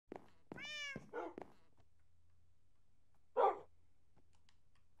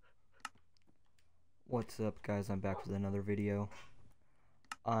What's up, guys? I'm back with another video.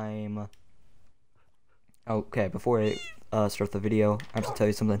 Okay, before I start the video, I have to tell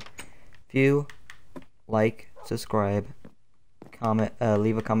you something. If you like, subscribe, comment,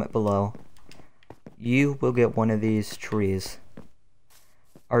 leave a comment below, you will get one of these trees. I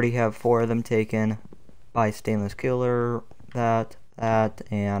already have 4 of them taken by Stainless Killer, that, and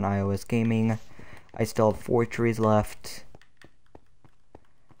iOS Gaming. I still have 4 trees left.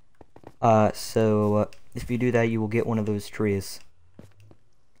 So if you do that, you will get one of those trees.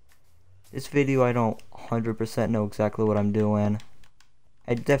 This video, I don't 100% know exactly what I'm doing.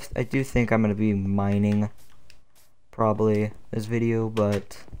 I do think I'm gonna be mining, probably, this video,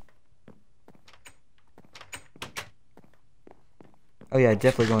 but... Oh yeah,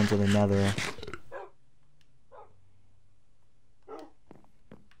 definitely going to the nether.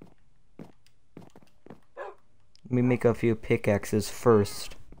 Let me make a few pickaxes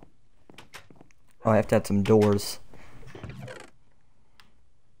first. Oh, I have to add some doors.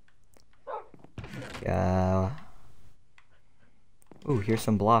 Yeah. Ooh, here's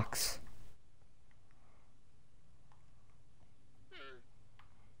some blocks.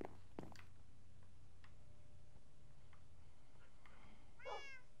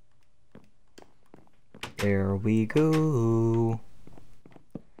 There we go.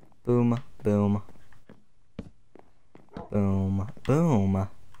 Boom, boom. Boom, boom.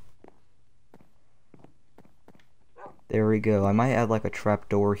 There we go. I might add like a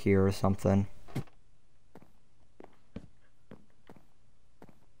trapdoor here or something.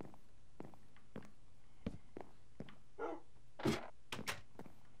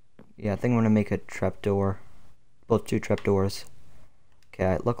 Yeah, I think I'm gonna make a trapdoor. Both 2 trapdoors.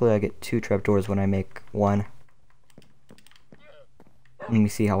 Okay, luckily I get 2 trapdoors when I make 1. Let me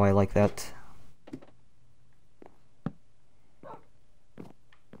see how I like that.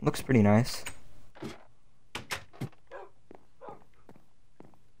 Looks pretty nice.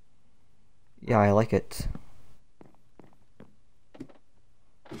 Yeah, I like it.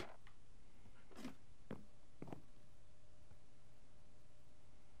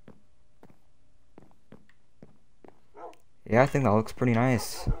 Yeah, I think that looks pretty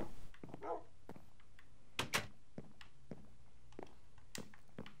nice.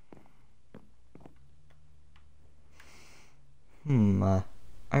 I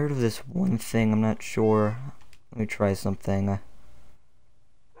heard of this one thing, I'm not sure. Let me try something.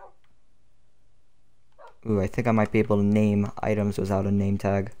 Ooh, I think I might be able to name items without a name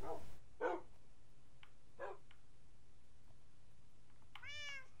tag.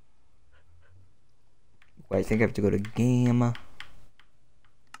 Wait, I think I have to go to game.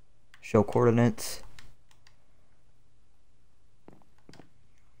 Show coordinates.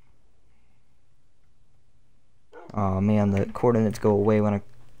 Oh man, the coordinates go away when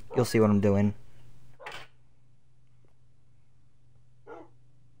you'll see what I'm doing.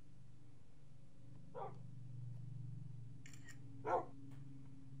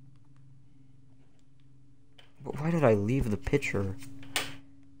 But why did I leave the picture?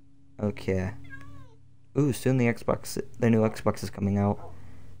 Okay. Ooh, soon the new Xbox is coming out.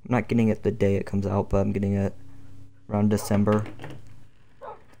 I'm not getting it the day it comes out, but I'm getting it around December.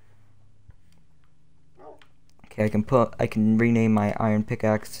 Okay, I can rename my iron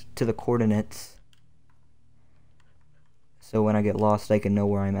pickaxe to the coordinates. So when I get lost, I can know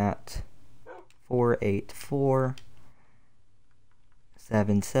where I'm at.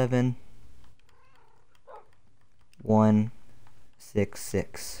 48477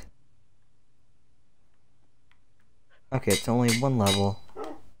 166. Okay, it's only 1 level.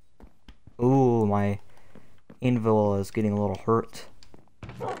 Ooh, my anvil is getting a little hurt.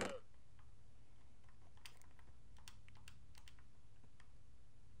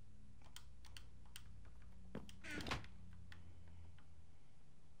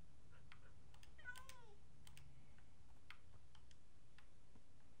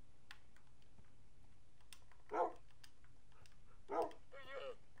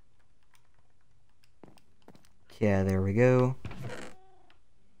 Yeah, there we go.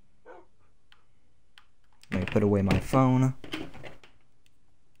 Let me put away my phone.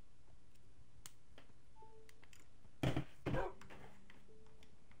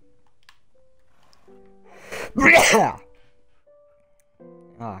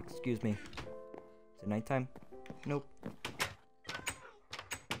 Excuse me. Is it nighttime? Nope.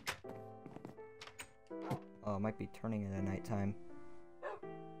 Oh, it might be turning into nighttime.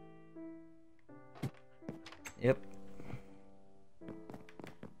 Yep.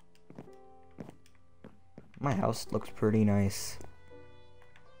 My house looks pretty nice.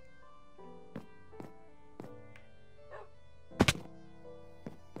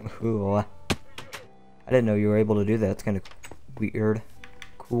 Ooh. didn't know you were able to do that. It's kind of weird.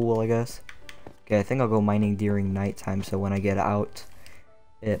 Cool, I guess. Okay, I think I'll go mining during nighttime, so when I get out,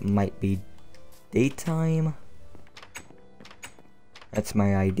 it might be daytime. That's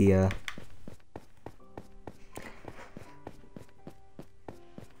my idea.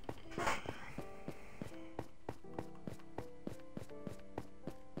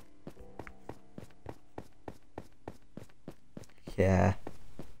 Yeah.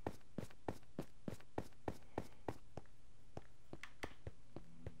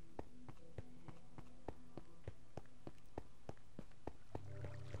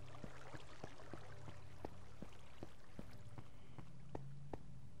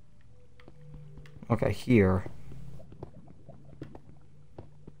 Okay, here.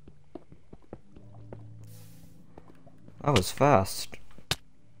 That was fast.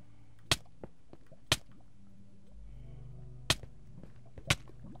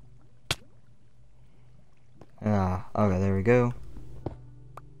 Ah, okay, there we go.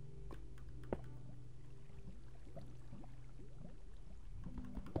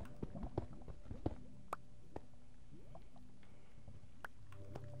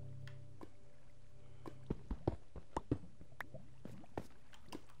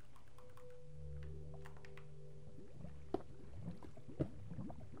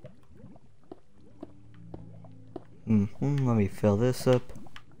 Let me fill this up.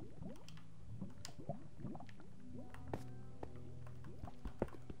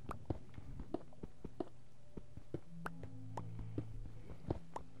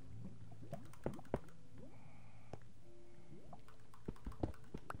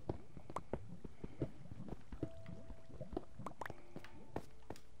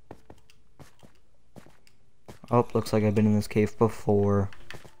 Oh, looks like I've been in this cave before.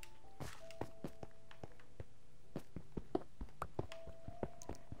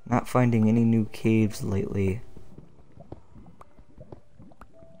 Not finding any new caves lately.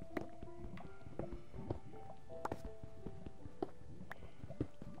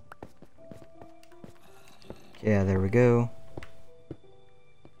 Yeah, there we go.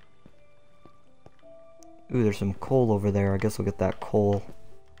 Ooh, there's some coal over there. I guess we'll get that coal.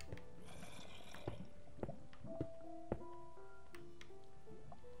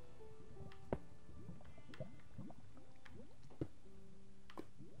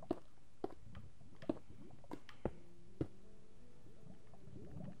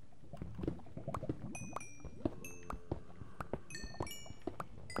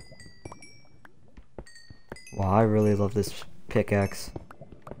 Wow, I really love this pickaxe.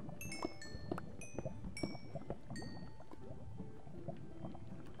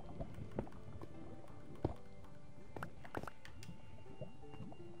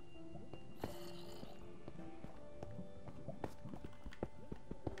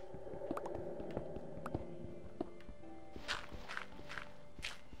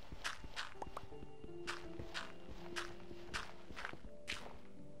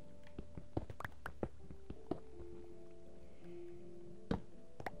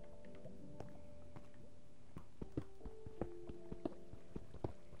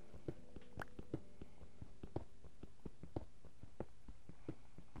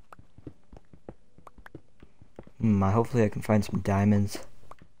 Hopefully I can find some diamonds.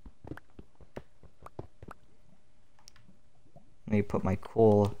 Let me put my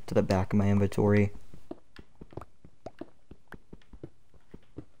coal to the back of my inventory.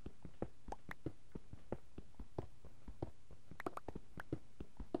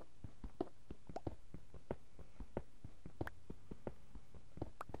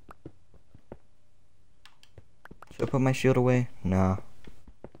 Should I put my shield away? Nah.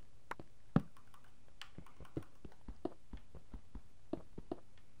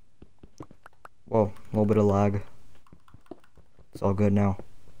 Whoa, a little bit of lag. It's all good now.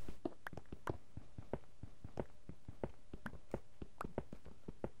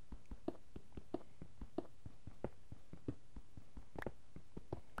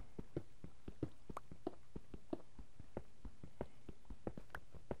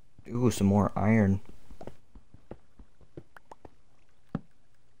 Ooh, some more iron.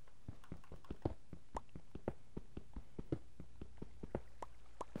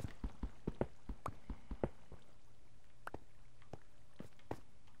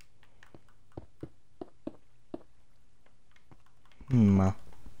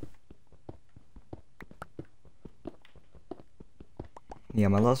 Yeah,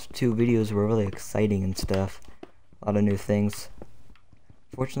 my last two videos were really exciting and stuff. A lot of new things.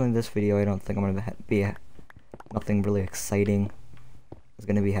 Fortunately, this video, I don't think I'm gonna be nothing really exciting is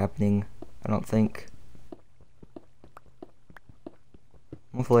gonna be happening. I don't think.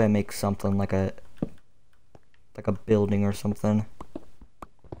 Hopefully, I make something like a like a building or something.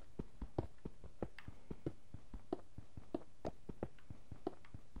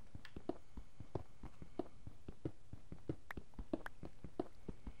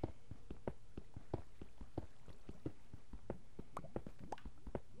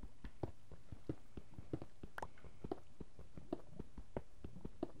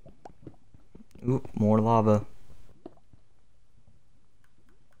 Ooh, more lava.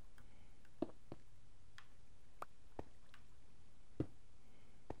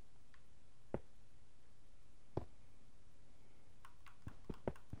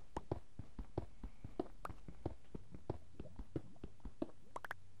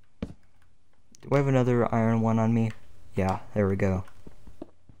 Do I have another iron one on me? Yeah, there we go.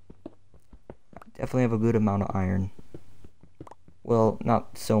 Definitely have a good amount of iron. Well,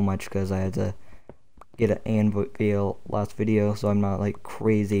 not so much because I had to get an anvil last video, so I'm not like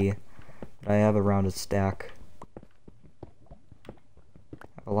crazy. But I have around a stack. I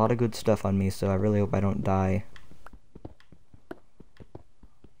have a lot of good stuff on me, so I really hope I don't die.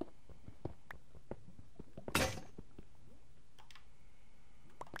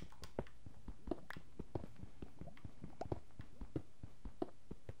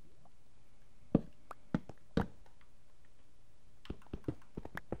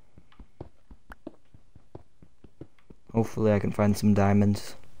 Hopefully I can find some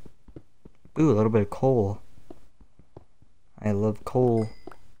diamonds. Ooh, a little bit of coal. I love coal.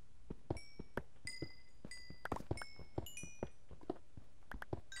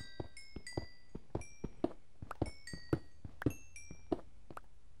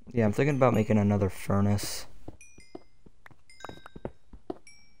 Yeah, I'm thinking about making another furnace.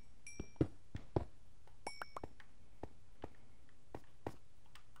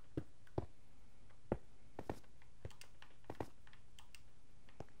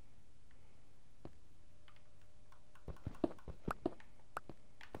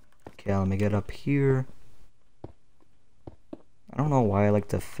 Okay, let me get up here. I don't know why I like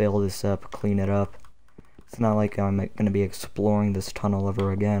to fill this up, clean it up. It's not like I'm going to be exploring this tunnel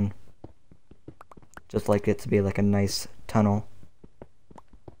ever again. Just like it to be like a nice tunnel.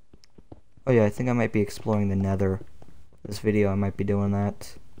 Oh yeah, I think I might be exploring the nether. This video I might be doing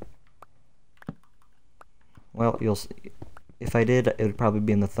that. Well, you'll see. If I did, it would probably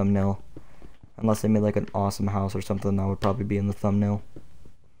be in the thumbnail. Unless I made like an awesome house or something, that would probably be in the thumbnail.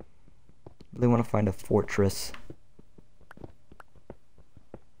 Really want to find a fortress.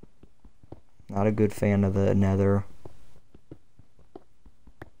 Not a good fan of the nether.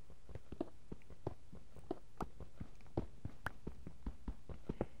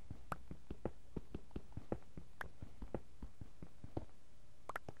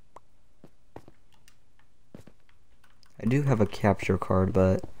 I do have a capture card,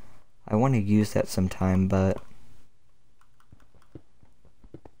 but I want to use that sometime, but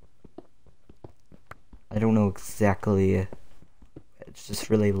I don't know exactly. It's just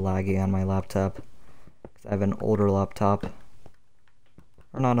really laggy on my laptop. 'Cause I have an older laptop.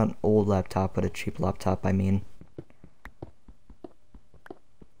 Or not an old laptop, but a cheap laptop, I mean.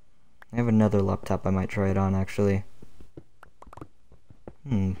 I have another laptop I might try it on, actually.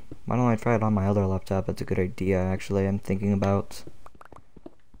 Why don't I try it on my other laptop? That's a good idea, actually, I'm thinking about.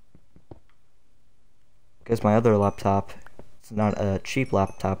 Because my other laptop, it's not a cheap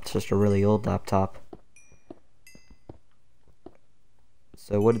laptop, it's just a really old laptop.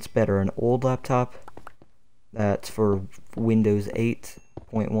 So what is better, an old laptop that's for Windows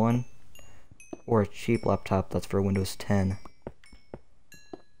 8.1 or a cheap laptop that's for Windows 10?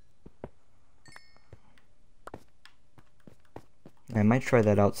 I might try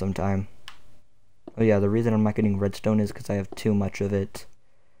that out sometime. Oh yeah, the reason I'm not getting redstone is because I have too much of it.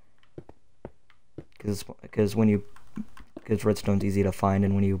 Because redstone's easy to find,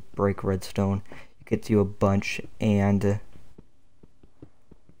 and when you break redstone, it gets you a bunch, and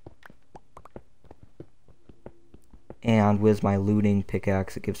with my looting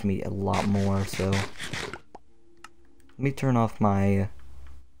pickaxe, it gives me a lot more. So let me turn off my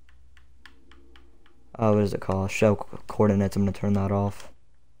what is it called? Shell coordinates. I'm gonna turn that off.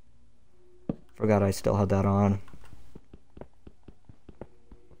 Forgot I still had that on.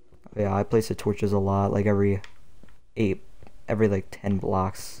 Yeah, I place the torches a lot, like every like 10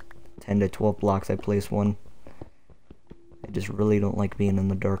 blocks, 10 to 12 blocks I place one. I just really don't like being in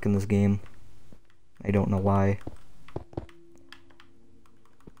the dark in this game. I don't know why.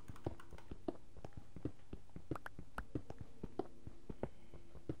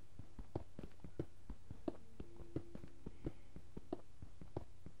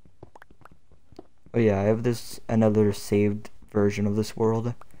 Oh yeah, I have another saved version of this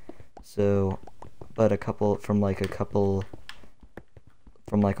world. So but a couple from like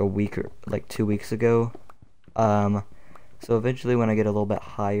a week or like 2 weeks ago. So eventually when I get a little bit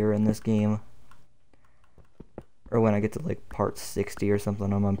higher in this game, or when I get to like part 60 or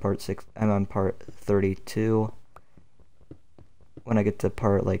something, I'm on part 32. When I get to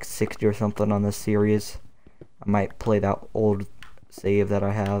part like 60 or something on this series, I might play that old save that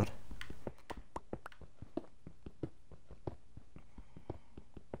I have.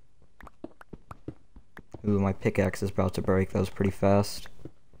 Ooh, my pickaxe is about to break. That was pretty fast.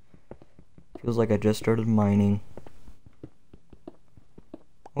 Feels like I just started mining.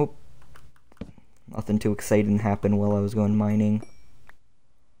 Oh, nothing too exciting happened while I was going mining.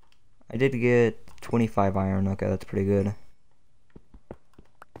 I did get 25 iron. Okay, that's pretty good.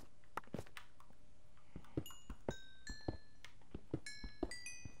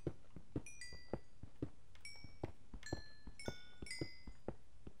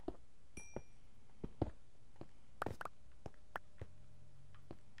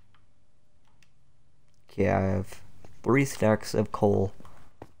 Okay, I have 3 stacks of coal.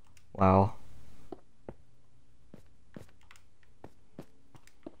 Wow.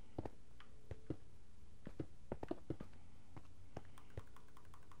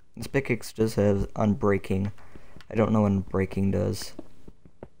 This pickaxe just has unbreaking. I don't know what unbreaking does.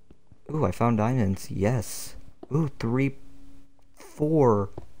 Ooh, I found diamonds. Yes. Ooh, 3, 4.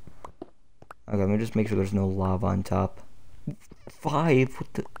 Okay, let me just make sure there's no lava on top. 5?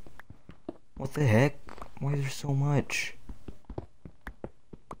 What the heck? Why is there so much?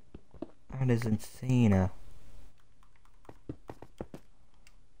 That is insane. Okay,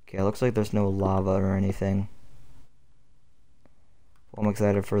 it looks like there's no lava or anything. Well, I'm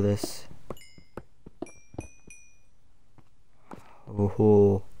excited for this.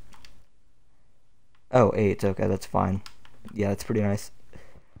 Oh, 8. Okay, that's fine. Yeah, that's pretty nice.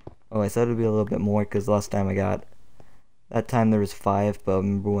 Oh, I said it would be a little bit more because last time I got... That time there was 5, but I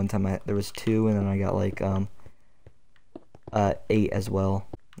remember one time there was 2, and then I got like 8 as well.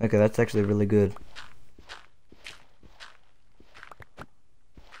 Okay, that's actually really good.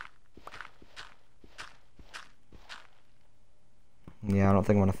 Yeah, I don't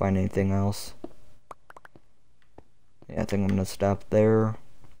think I'm gonna find anything else. Yeah, I think I'm gonna stop there.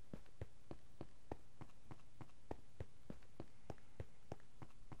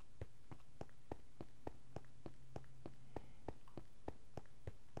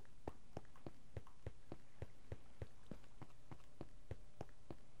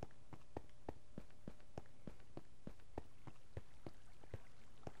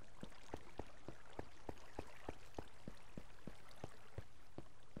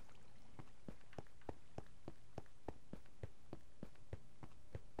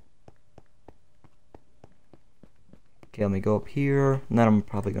 Okay, let me go up here, and then I'm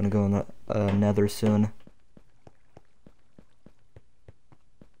probably gonna go in the nether soon.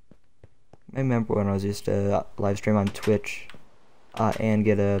 I remember when I was used to live stream on Twitch, and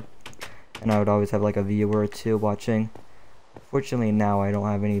I would always have like a viewer or two watching. Fortunately now I don't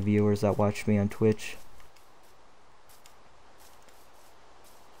have any viewers that watch me on Twitch.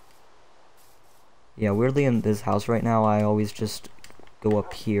 Yeah, weirdly in this house right now, I always just go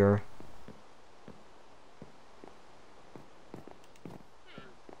up here.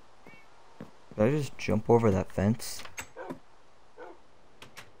 Did I just jump over that fence?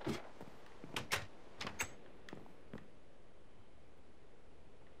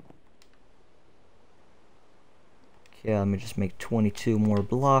 Okay, let me just make 22 more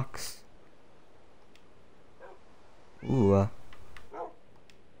blocks. Ooh,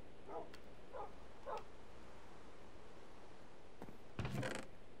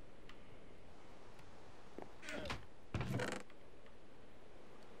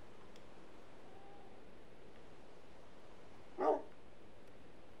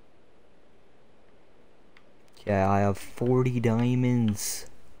 yeah, I have 40 diamonds.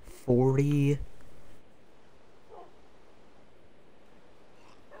 40.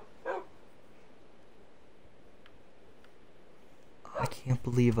 I can't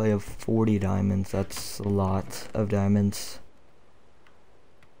believe I have 40 diamonds. That's a lot of diamonds.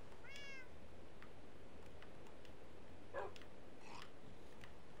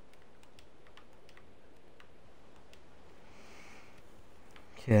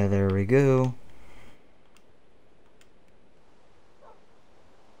 Okay, there we go.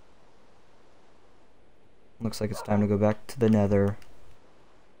 Looks like it's time to go back to the nether.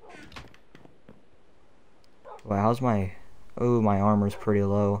 Wow, how's my... Oh, my armor's pretty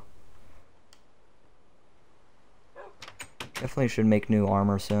low. Definitely should make new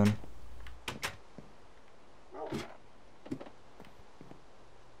armor soon.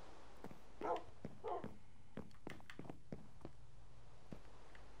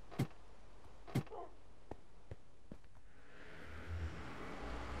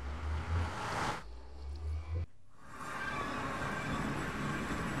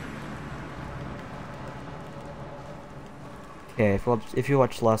 Okay, if you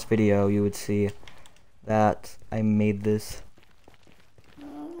watched the last video, you would see that I made this.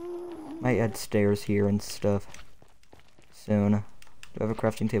 Might add stairs here and stuff soon. Do I have a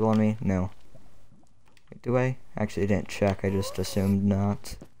crafting table on me? No. Wait, do I? Actually, I didn't check. I just assumed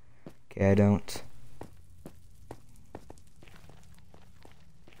not. Okay, I don't.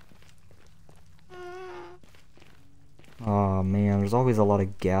 Oh man, there's always a lot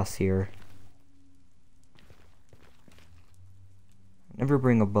of gas here. Never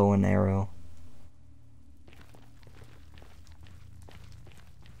bring a bow and arrow.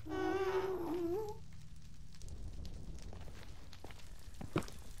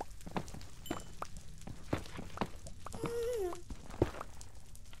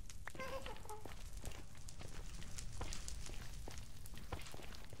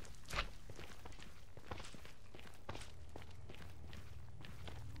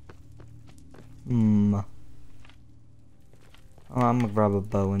 Oh, I'm gonna grab a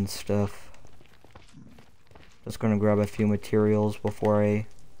bow and stuff. Just gonna grab a few materials before I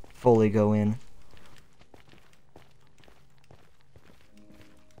fully go in.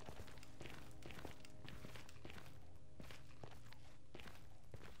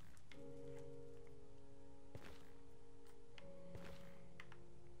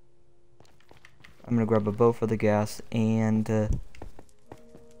 I'm gonna grab a bow for the gas and a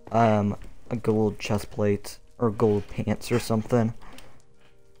gold chest plate or gold pants or something.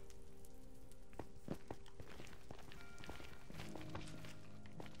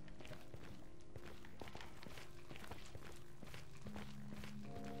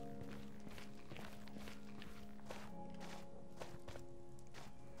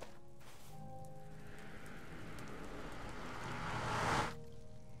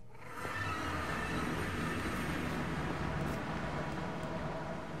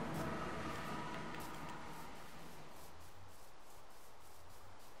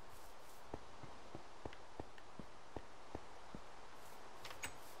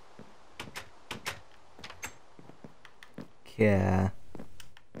 Yeah.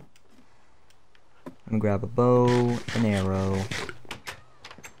 I'm gonna grab a bow, an arrow.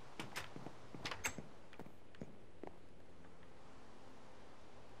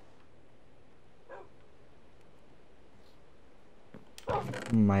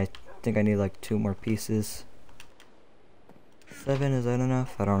 I think I need like 2 more pieces. 7, is that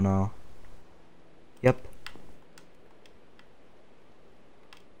enough? I don't know. Yep.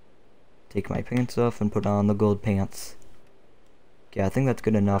 Take my pants off and put on the gold pants. Yeah, I think that's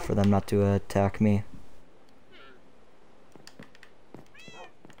good enough for them not to attack me.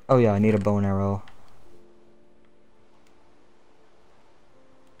 Oh yeah, I need a bow and arrow.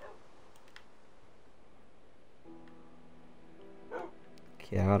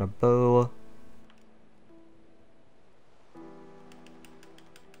 Okay, I got a bow.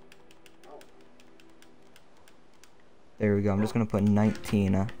 There we go, I'm just gonna put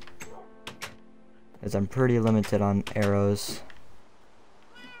 19. As I'm pretty limited on arrows.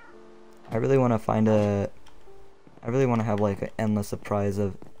 I really want to find I really want to have like an endless supplies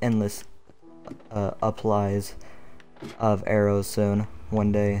of applies of arrows soon.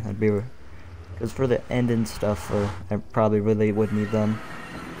 One day, that'd be, because for the end and stuff, I probably really would need them.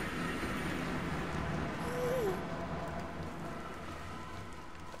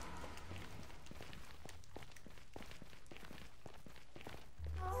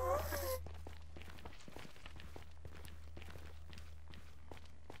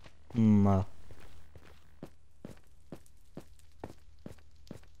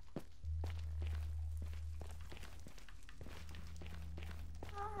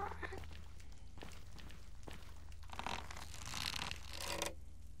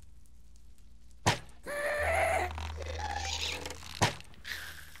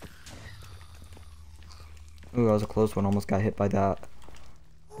 Ooh, that was a close one. Almost got hit by that.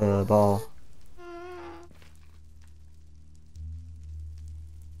 The ball.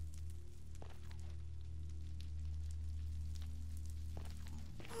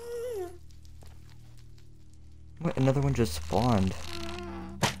 What? Another one just spawned.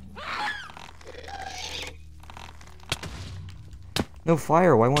 No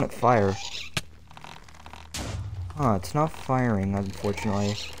fire. Why won't it fire? Huh, it's not firing,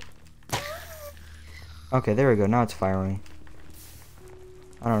 unfortunately. Okay, there we go. Now it's firing.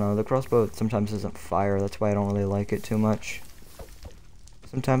 I don't know. The crossbow sometimes doesn't fire. That's why I don't really like it too much.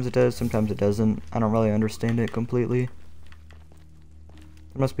 Sometimes it does, sometimes it doesn't. I don't really understand it completely.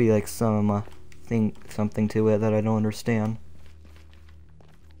 There must be like something to it that I don't understand.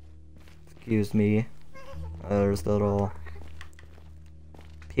 Excuse me. There's the little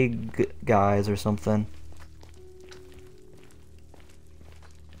pig guys or something.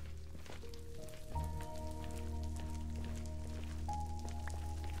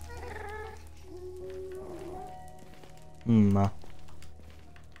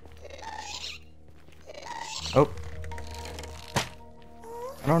 Oh.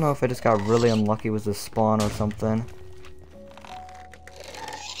 I don't know if I just got really unlucky with the spawn or something.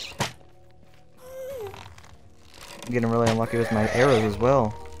 I'm getting really unlucky with my arrows as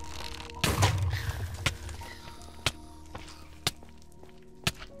well.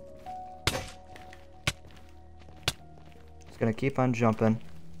 Just gonna keep on jumping.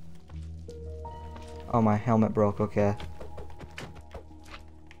 Oh, my helmet broke, okay.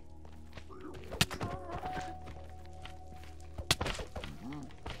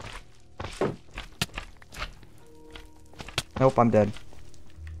 Nope, I'm dead.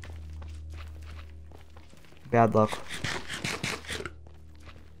 Bad luck.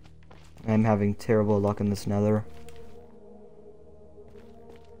 I'm having terrible luck in this nether.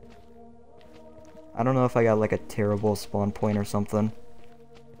 I don't know if I got like a terrible spawn point or something.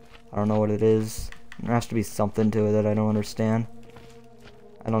 I don't know what it is. There has to be something to it that I don't understand.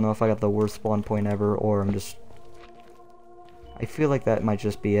 I don't know if I got the worst spawn point ever or I'm just... I feel like that might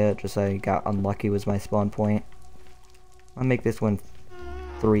just be it. Just I got unlucky was my spawn point. I'll make this one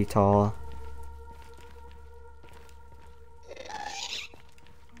 3 tall.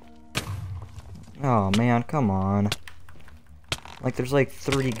 Oh man, come on. Like there's like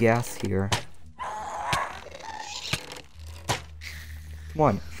 3 gas here. Come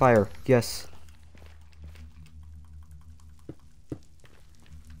on, fire, yes.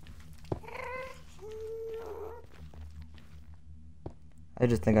 I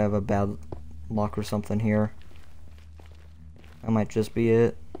just think I have a bad luck or something here. That might just be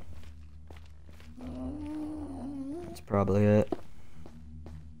it. That's probably it.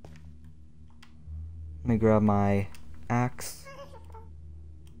 Let me grab my axe.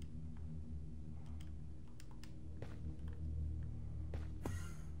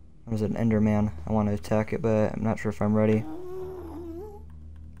 There's an Enderman. I want to attack it, but I'm not sure if I'm ready.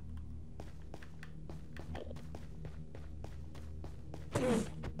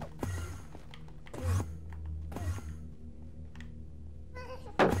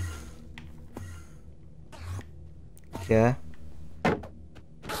 Okay.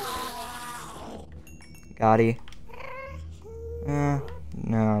 Gotti.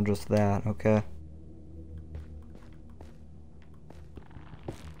 No, just that, okay.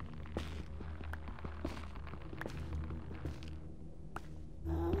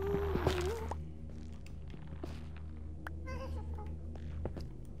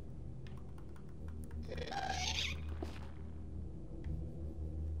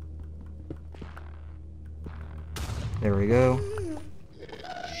 There we go.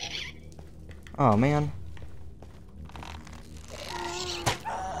 Oh man.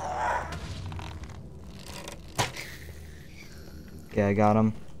 Okay, I got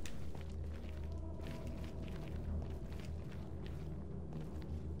him.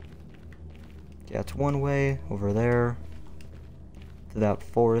 Yeah, it's one way over there. To that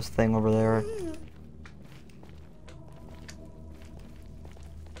forest thing over there.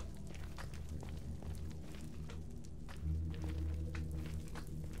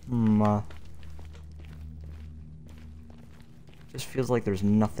 Just feels like there's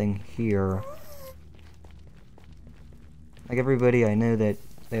nothing here. Like everybody I knew that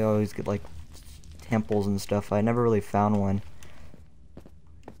they always get like temples and stuff. I never really found one.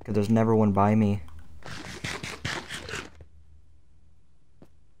 Because there's never one by me.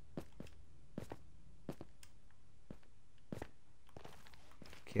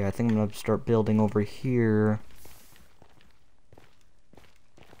 Okay, I think I'm gonna start building over here.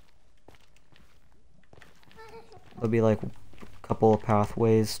 There'll be like a couple of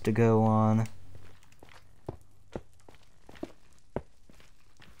pathways to go on.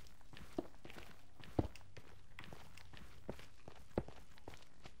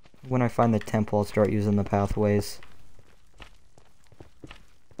 When I find the temple, I'll start using the pathways.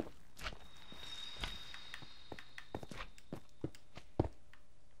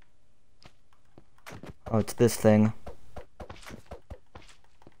 Oh, it's this thing.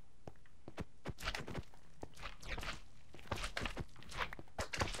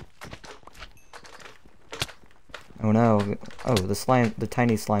 Oh no. Oh, the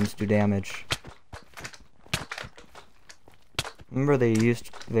tiny slimes do damage. Remember they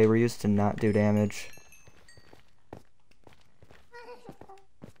were used to not do damage.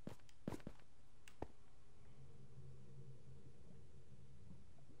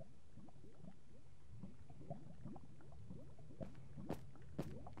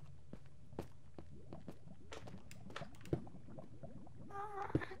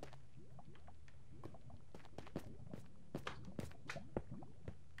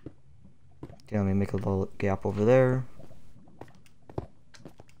 Okay, let me make a little gap over there.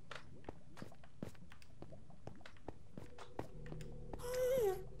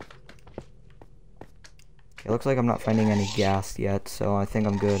 looks like I'm not finding any gas yet, so I think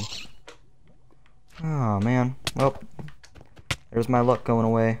I'm good. Oh, man. Well, there's my luck going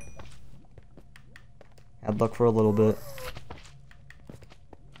away. Had luck for a little bit.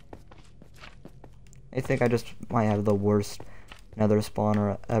 I think I just might have the worst nether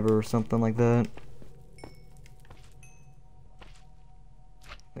spawner ever or something like that.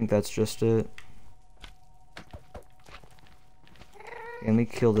 I think that's just it. Okay, let me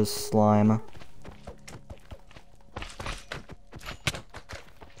kill this slime.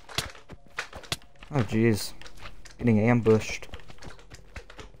 Oh jeez. Getting ambushed.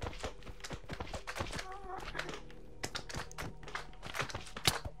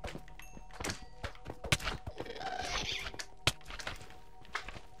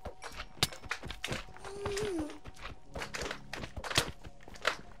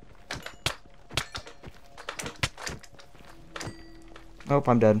 Nope,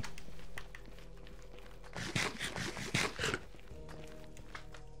 I'm dead.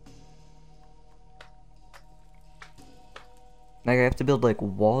 Like, I have to build, like,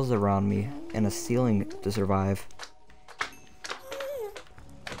 walls around me and a ceiling to survive.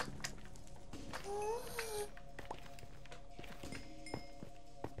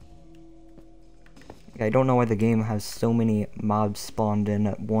 Like, I don't know why the game has so many mobs spawned in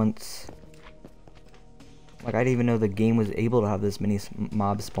at once. Like, I didn't even know the game was able to have this many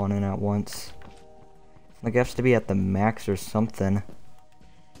mobs spawn in at once. Like, it has to be at the max or something.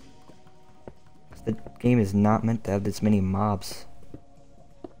 The game is not meant to have this many mobs.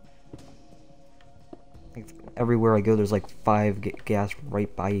 Like, everywhere I go, there's like 5 gas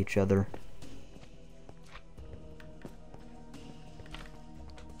right by each other.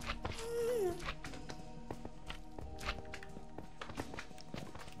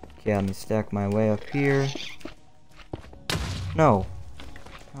 Okay, let me stack my way up here. No.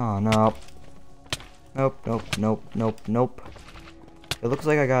 Oh, no. Nope, nope, nope, nope, nope. It looks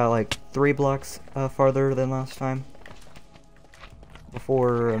like I got like 3 blocks farther than last time.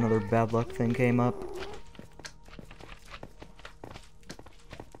 Before another bad luck thing came up.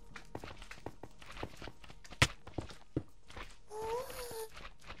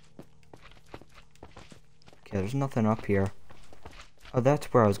 Okay, there's nothing up here. Oh,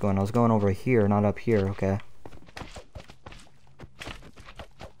 that's where I was going. I was going over here, not up here. Okay.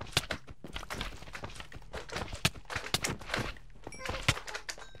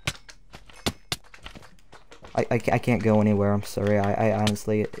 I can't go anywhere. I'm sorry. I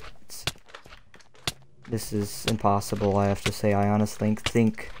honestly, this is impossible. I have to say. I honestly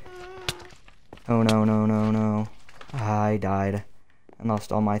think. Oh no no no no! I died and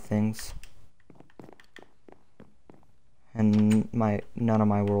lost all my things. And none of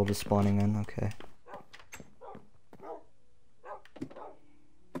my world is spawning in. Okay.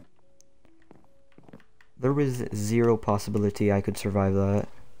 There was 0 possibility I could survive that.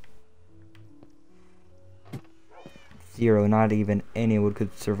 0, not even anyone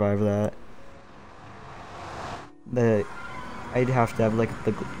could survive that. I'd have to have like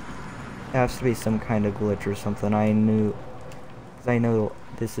it has to be some kind of glitch or something. I know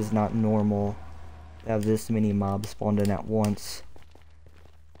this is not normal to have this many mobs spawned in at once.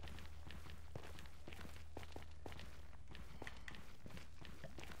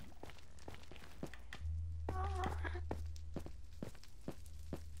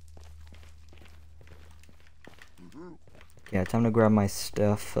 Yeah, time to grab my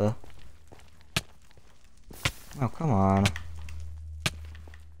stuff. Oh, come on.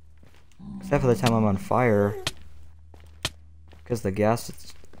 Except for the time I'm on fire. Because the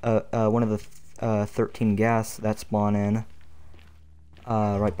gas, one of the 13 gas that spawn in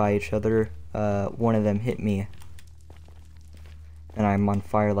right by each other, one of them hit me. And I'm on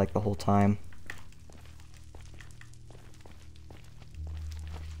fire like the whole time.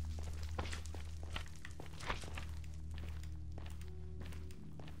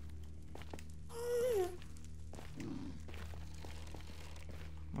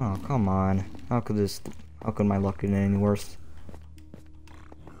 Oh, come on. How could my luck get any worse?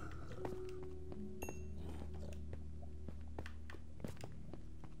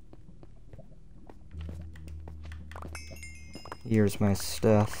 Here's my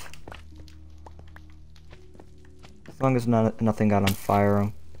stuff. As long as nothing got on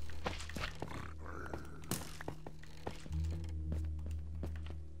fire.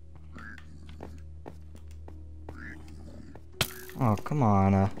 Oh, come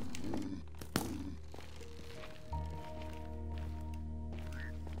on.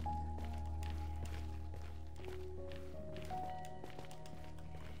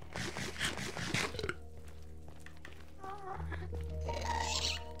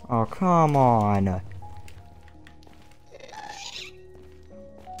 Oh, come on.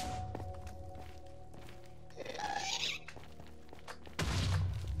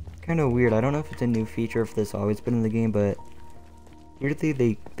 kind of weird. I don't know if it's a new feature, if this always been in the game, but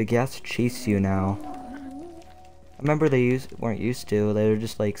weirdly the ghast chase you now. I remember they weren't used to. They would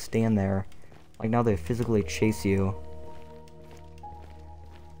just like stand there. Like now they physically chase you.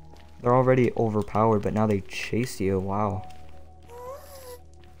 They're already overpowered, but now they chase you. Wow.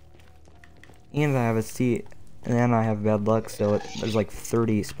 And I have a seat, and then I have bad luck, so there's like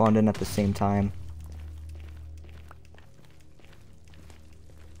 30 spawned in at the same time.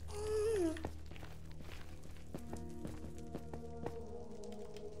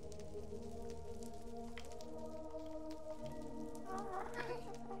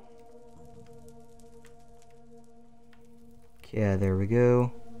 Yeah, there we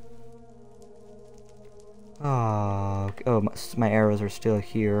go. Oh, my arrows are still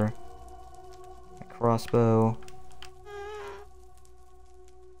here. My crossbow.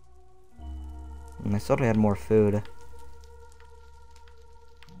 And I thought I had more food.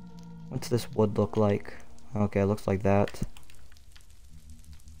 What's this wood look like? Okay, it looks like that.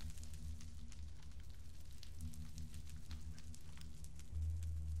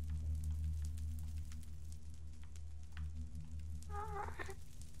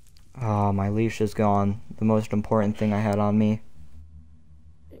 Oh, my leash is gone. The most important thing I had on me.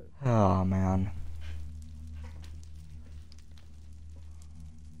 Oh, man.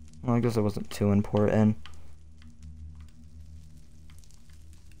 Well, I guess it wasn't too important.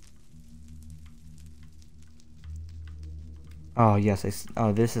 Oh, yes,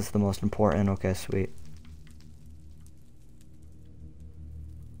 oh, this is the most important. Okay, sweet.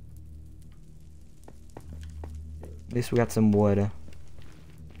 At least we got some wood.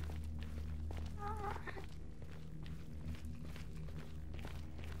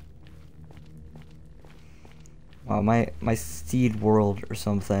 Wow, my seed world or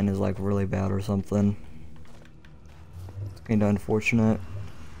something is like really bad or something. It's kinda unfortunate.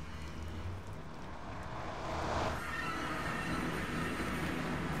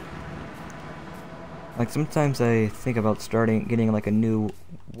 Like sometimes I think about getting like a new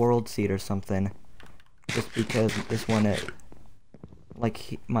world seed or something, just because this one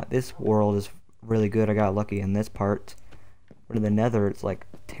this world is really good. I got lucky in this part, but in the Nether it's like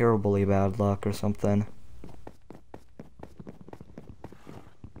terribly bad luck or something.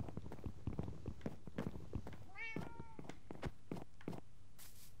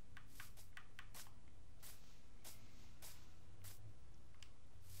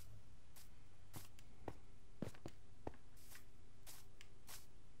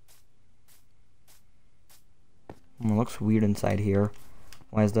 It looks weird inside here.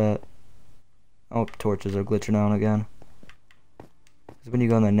 Why is that? Oh, torches are glitching out again. Because when you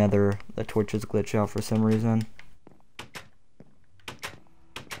go in the Nether, the torches glitch out for some reason.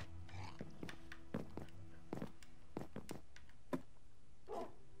 I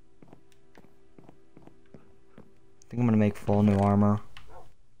think I'm gonna make full new armor.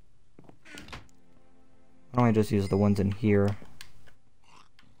 Why don't I just use the ones in here?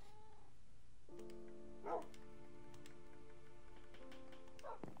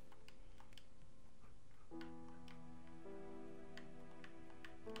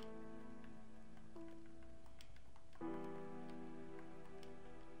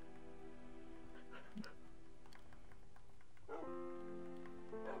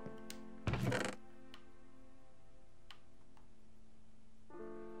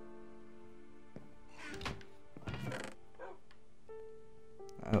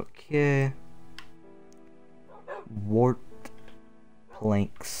 Okay. Warped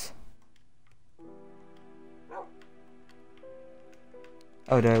planks.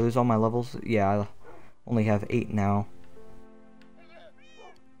 Oh, did I lose all my levels? Yeah, I only have 8 now.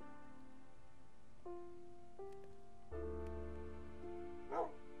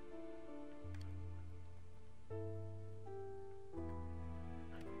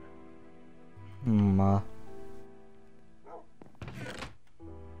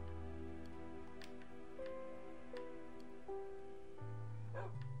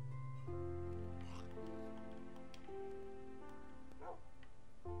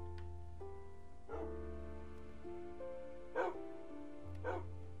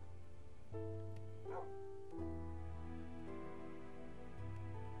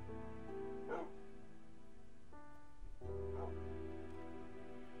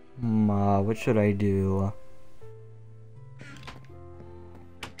 What should I do? I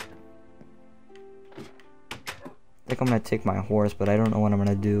think I'm gonna take my horse, but I don't know what I'm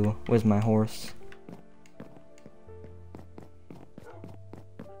gonna do. Where's my horse?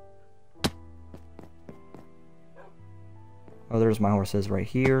 Oh, there's my horses right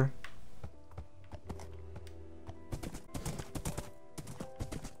here.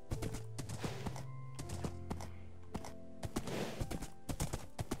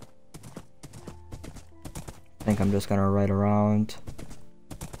 I'm just gonna ride around.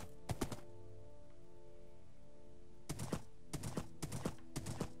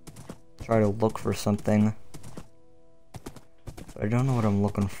 Try to look for something. But I don't know what I'm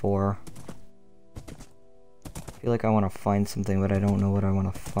looking for. I feel like I want to find something, but I don't know what I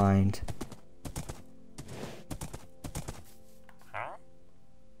want to find.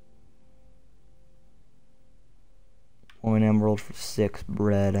 One emerald for 6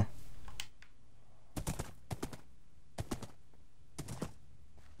 bread.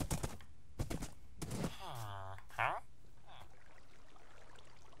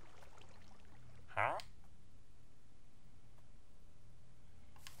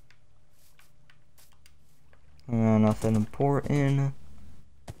 Nothing important.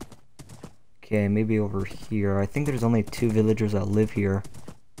 Okay, maybe over here. I think there's only 2 villagers that live here.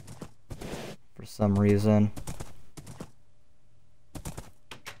 For some reason.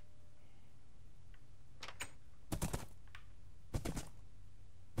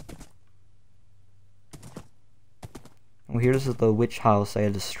 Oh, here's the witch house I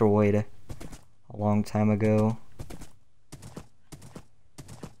had destroyed a long time ago.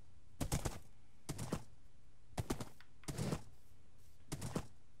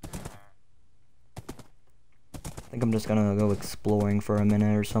 I think I'm just gonna go exploring for a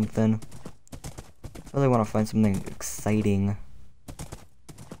minute or something. I really want to find something exciting.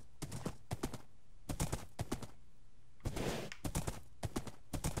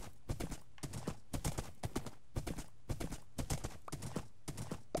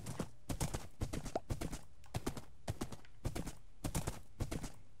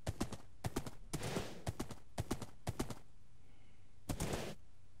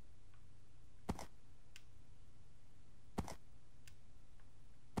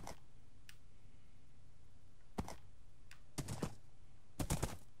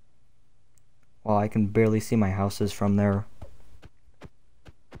 Well, I can barely see my houses from there.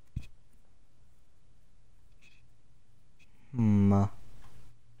 Why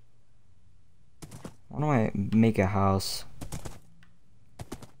don't I make a house?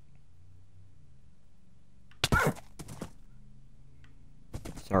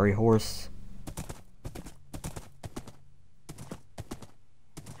 Sorry, horse.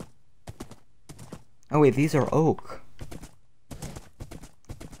 Oh wait, these are oak.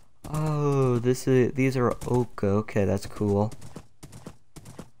 Oh, these are oak. Okay, that's cool.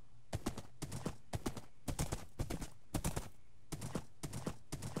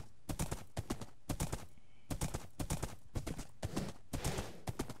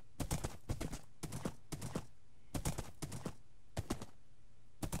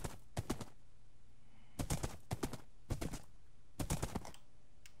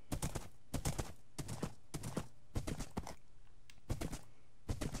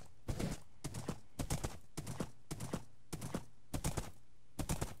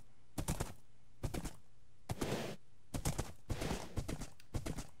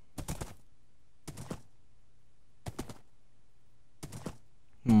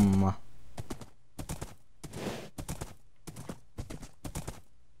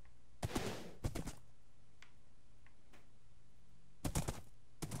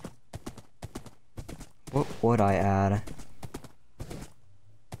 What would I add?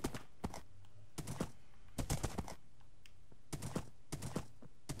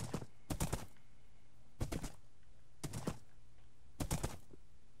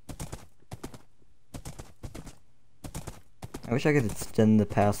 I wish I could extend the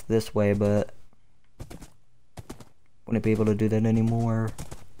path this way, but wouldn't be able to do that anymore.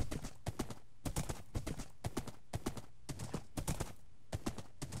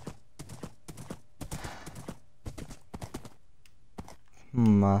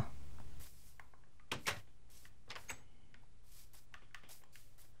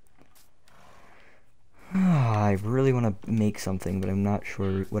 I really want to make something, but I'm not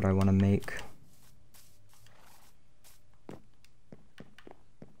sure what I want to make.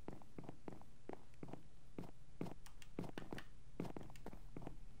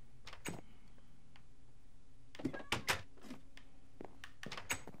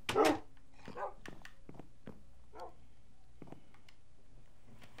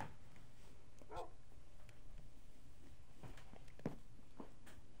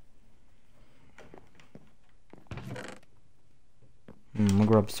 I'll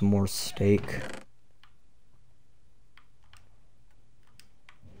grab some more steak.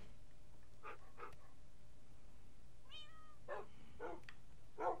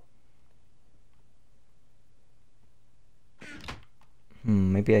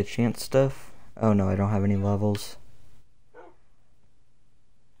 Maybe I chant stuff? Oh no, I don't have any levels.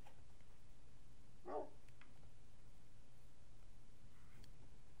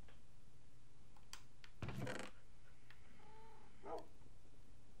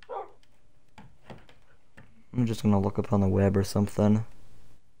 I'm just gonna look up on the web or something.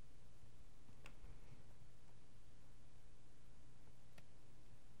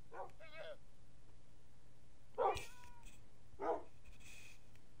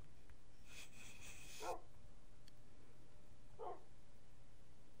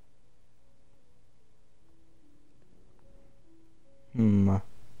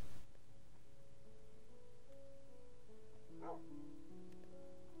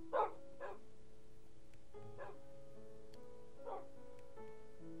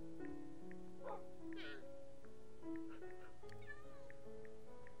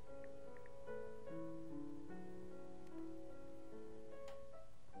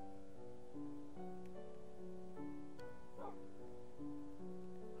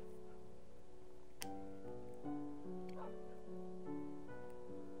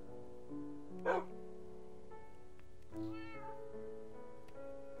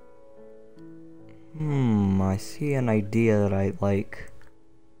 Hmm. I see an idea that I like.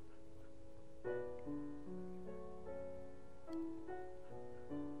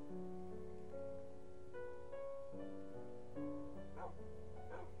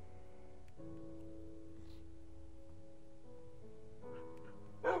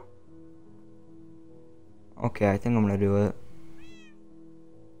 Okay, I think I'm gonna do it.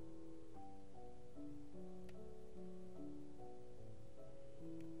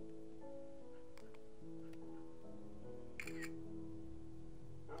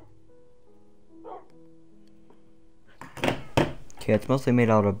 Okay, it's mostly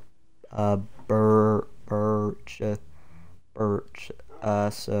made out of birch,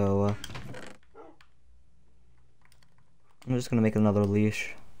 so I'm just gonna make another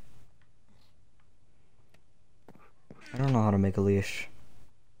leash. I don't know how to make a leash.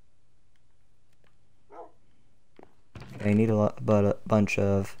 Okay, I need a bunch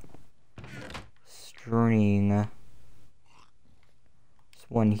of string. There's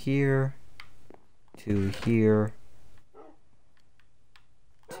one here, two here,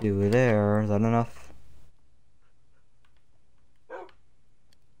 two there. Is that enough?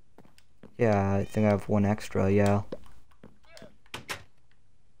 Yeah, I think I have one extra, yeah.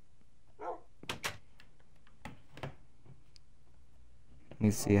 Let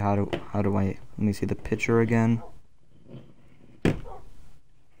me see, let me see the picture again.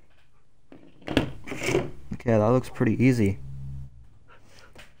 Okay, that looks pretty easy.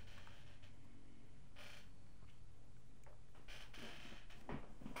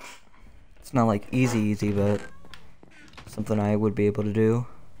 It's not like easy, but something I would be able to do.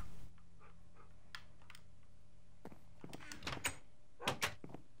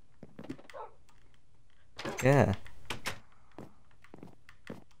 Yeah.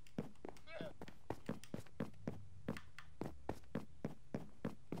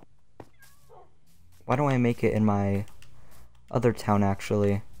 Why don't I make it in my other town,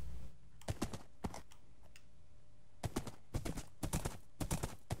 actually?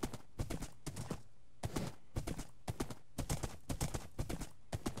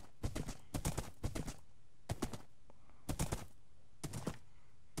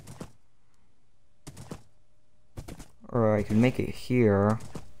 Or I can make it here.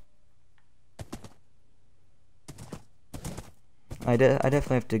 I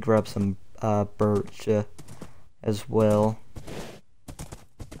definitely have to grab some birch as well.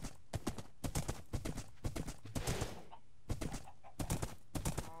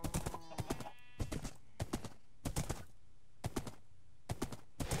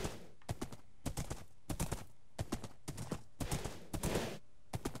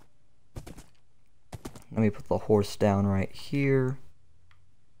 Let me put the horse down right here.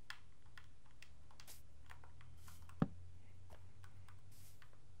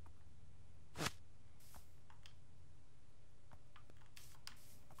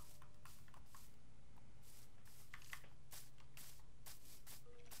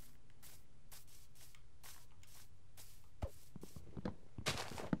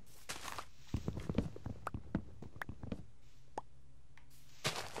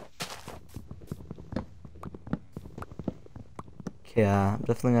 Okay, I'm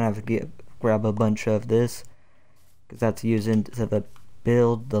definitely gonna have to grab a bunch of this, because that's using to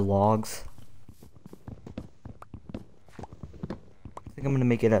build the logs. I think I'm gonna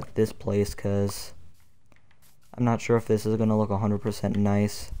make it at this place, because I'm not sure if this is gonna look 100%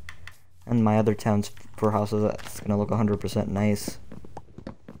 nice. And my other towns for houses, that's gonna look 100% nice.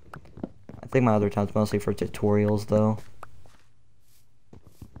 I think my other town's mostly for tutorials, though.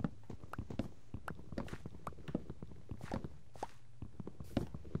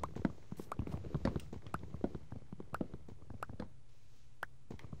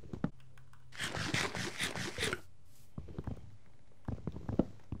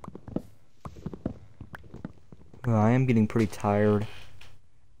 I am getting pretty tired.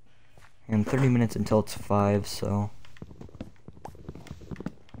 And 30 minutes until it's 5, so...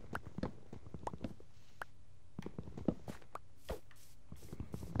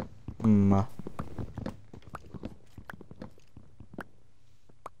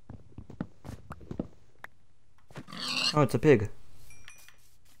 Oh, it's a pig.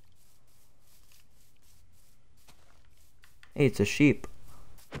 Hey, it's a sheep.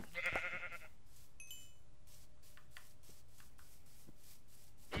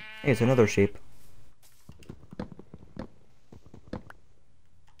 Hey, it's another sheep.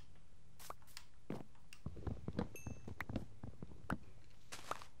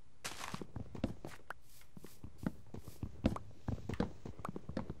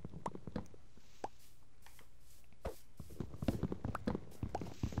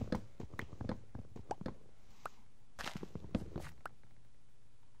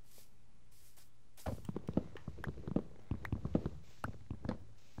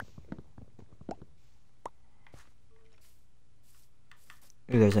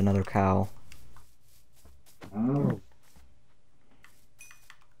 Ooh, there's another cow. Oh.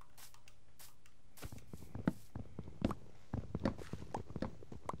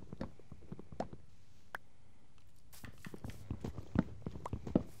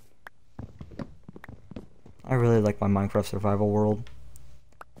 I really like my Minecraft survival world.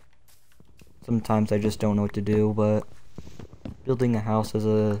 Sometimes I just don't know what to do, but building a house is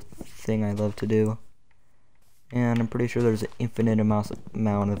a thing I love to do. And I'm pretty sure there's an infinite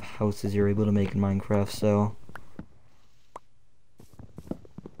amount of houses you're able to make in Minecraft, so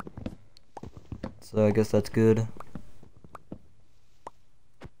I guess that's good.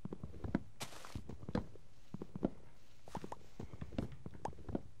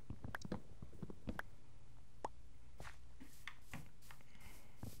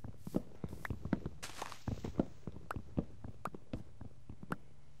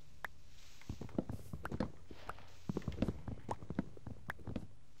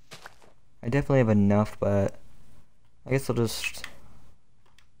 I definitely have enough, but I guess I'll just...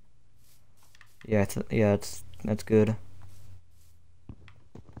 Yeah, that's good.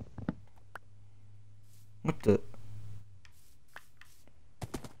 What the...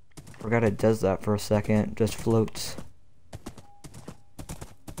 Forgot it does that for a second, just floats.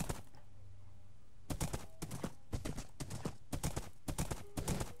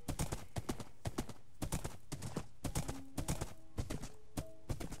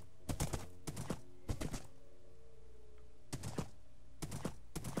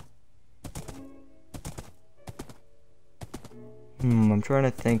 I'm trying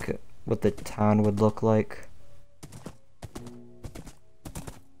to think what the town would look like.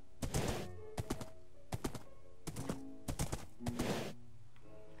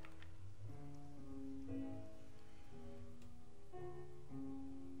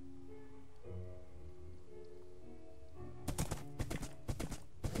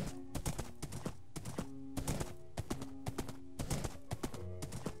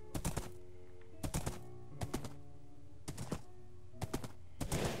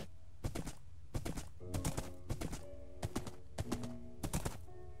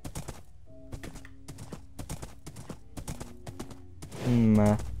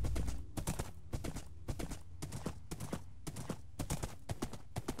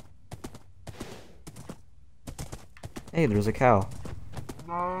 Hey, there's a cow.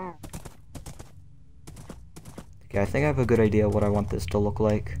 No. Okay, I think I have a good idea what I want this to look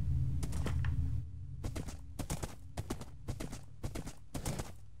like.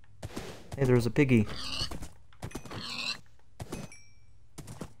 Hey, there's a piggy.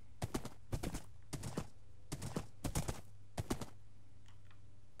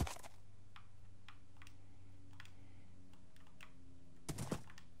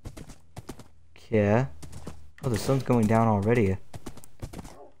 Yeah. Oh, the sun's going down already.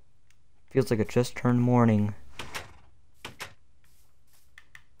 Feels like it just turned morning.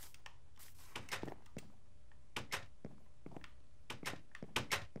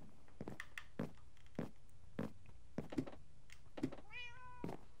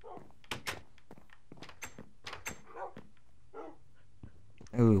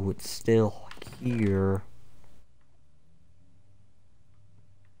 Oh, it's still here.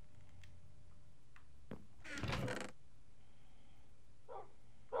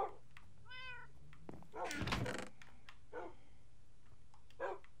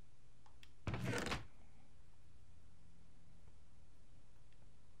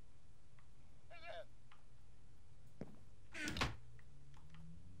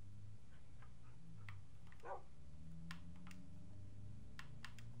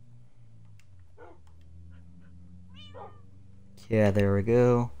 Yeah, there we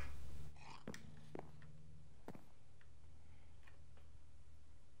go.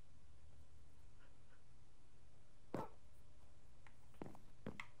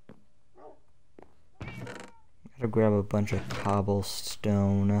 Gotta grab a bunch of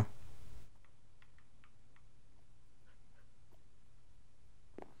cobblestone.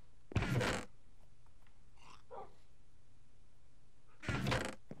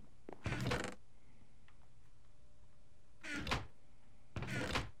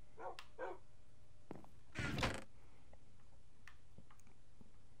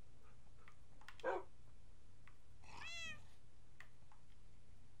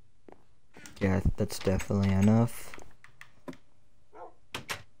 Yeah, that's definitely enough.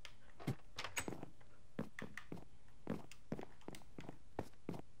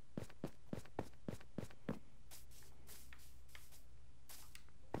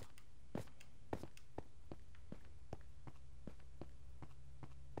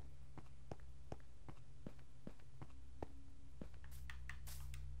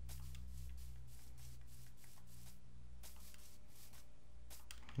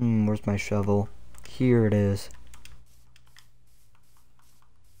 Where's my shovel? Here it is.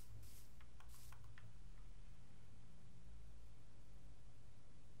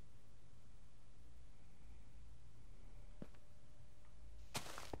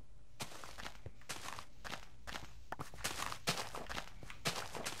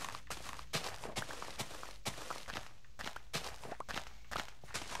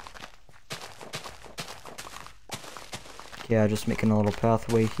 Yeah, just making a little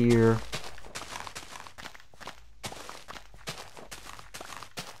pathway here.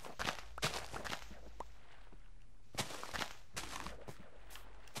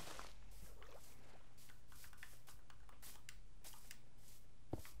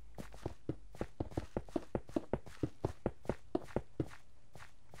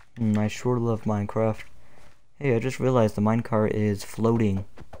 I sure love Minecraft. Hey, I just realized the minecart is floating.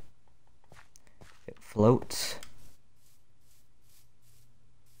 It floats.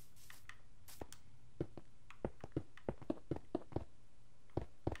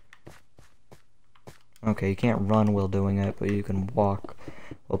 Okay, you can't run while doing it, but you can walk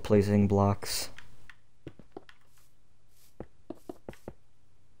while placing blocks.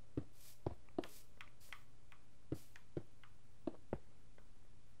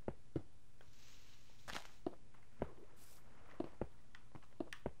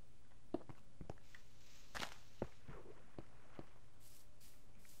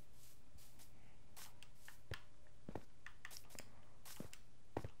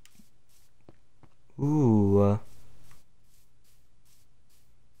 Ooh.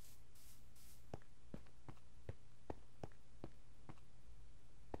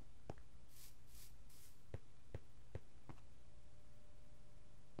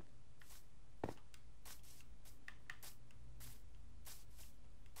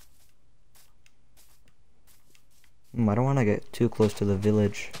 I don't want to get too close to the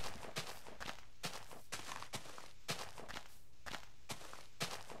village.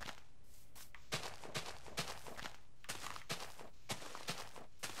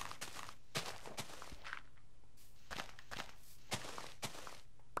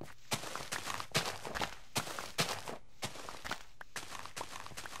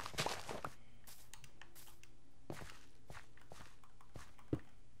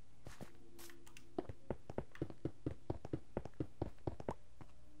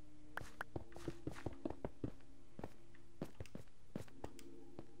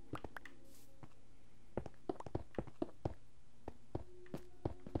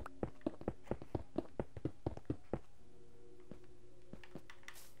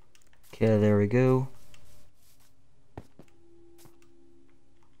 Okay, there we go.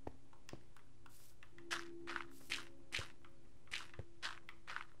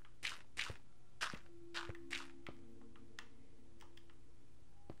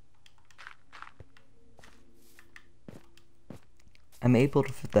 I'm able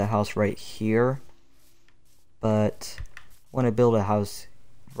to fit the house right here, but when I build a house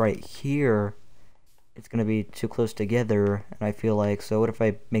right here, it's gonna be too close together, and I feel like, so what if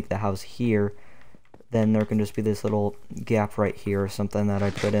I make the house here, then there can just be this little gap right here or something that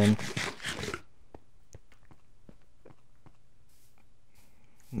I put in.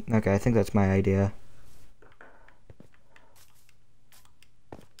 Okay, I think that's my idea.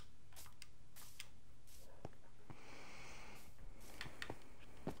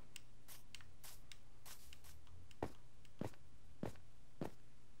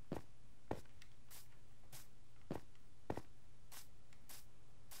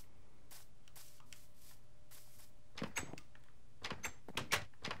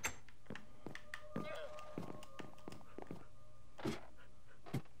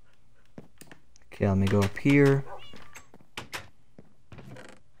 Okay, let me go up here.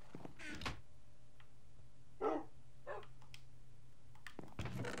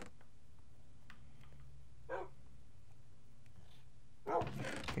 I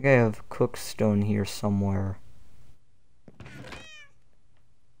think I have cookstone here somewhere.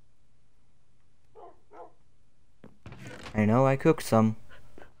 I know I cooked some.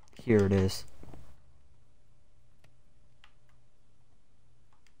 Here it is.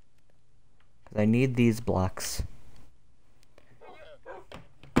 I need these blocks.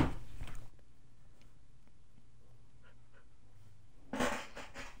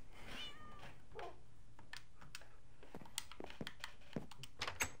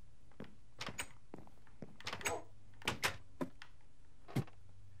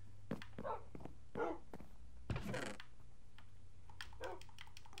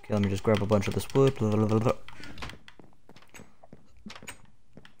 Okay, let me just grab a bunch of this wood. Blah, blah, blah, blah.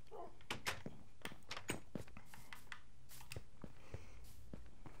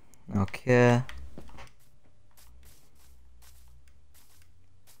 Okay.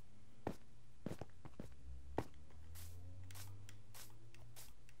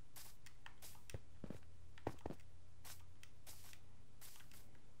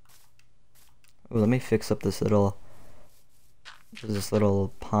 Ooh, let me fix up this little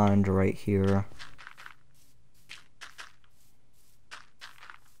pond right here.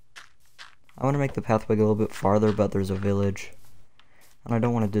 I want to make the pathway go a little bit farther, but there's a village. And I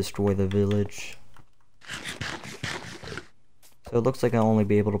don't want to destroy the village. So it looks like I'll only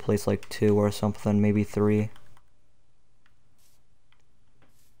be able to place like 2 or something, maybe 3.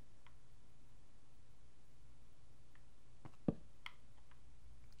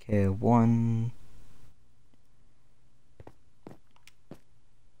 Okay, 1.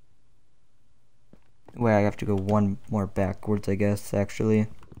 Wait, I have to go 1 more backwards, I guess, actually.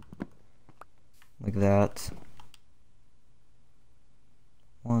 Like that.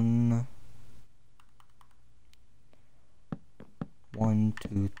 1. 1,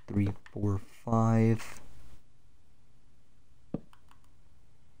 2, 3, 4, 5.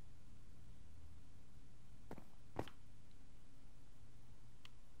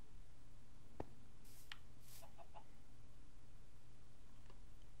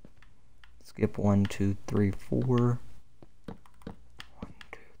 Skip 1, 2, 3, 4. 1, 2,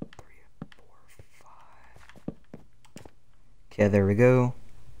 3, 4, 5. Okay, there we go.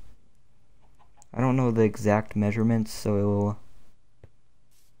 I don't know the exact measurements, so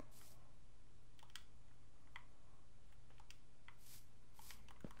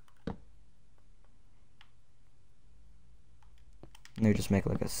let me just make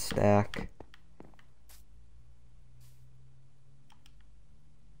like a stack.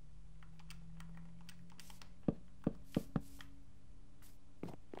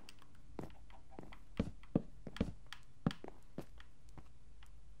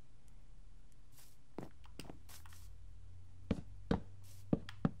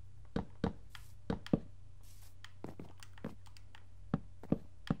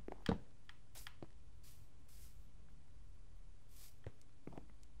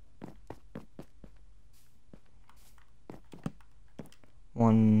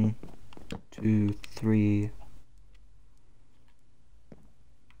 One, 2, 3.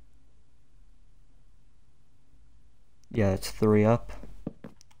 Yeah, it's 3 up.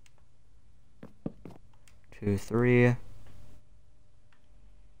 2, 3.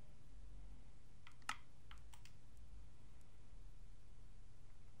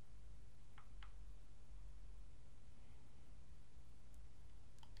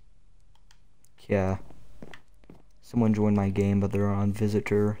 Yeah. Someone joined my game, but they're on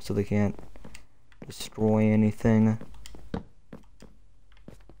visitor, so they can't destroy anything.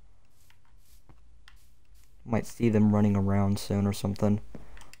 Might see them running around soon or something.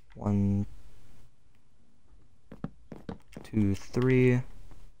 1, 2, 3.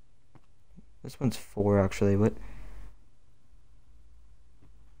 This one's 4 actually, but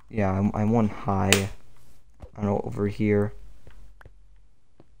yeah, I'm 1 high. I don't know, over here.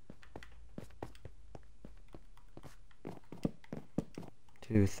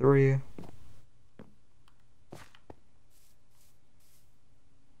 2, 3.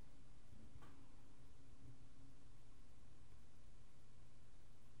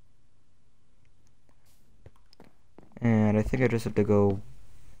 And I think I just have to go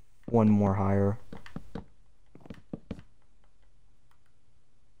 1 more higher.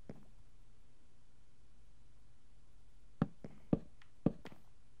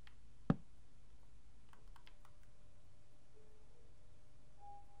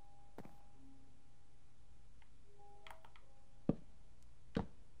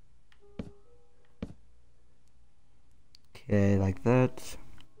 Okay, like that.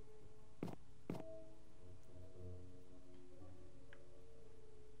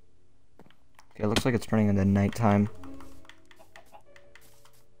 Okay, it looks like it's turning into nighttime.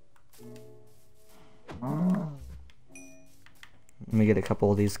 Let me get a couple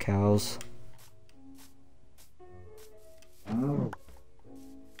of these cows.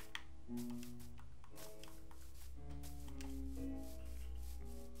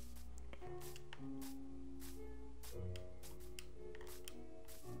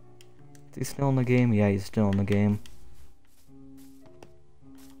 Is he still in the game? Yeah, he's still in the game.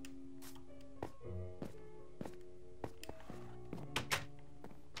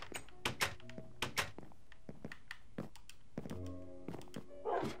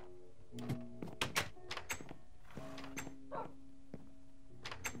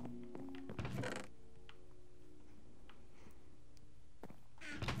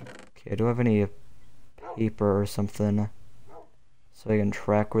 Okay, do I have any paper or something so I can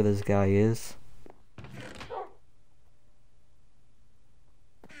track where this guy is?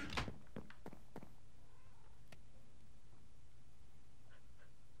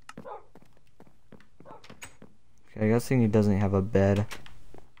 Okay, I guess he doesn't have a bed.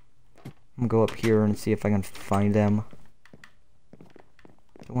 I'm gonna go up here and see if I can find him.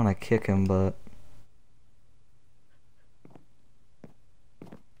 I don't want to kick him, but...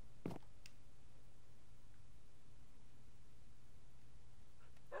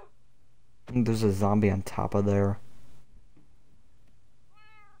 I think there's a zombie on top of there.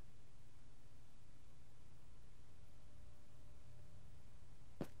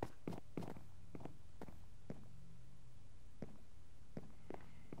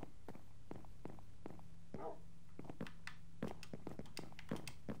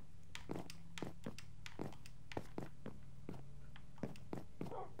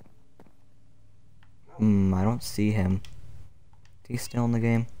 I don't see him. Is he still in the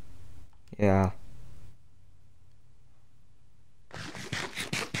game? Yeah.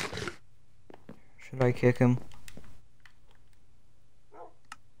 Should I kick him?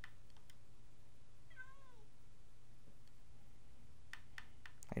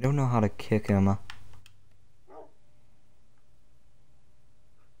 I don't know how to kick him.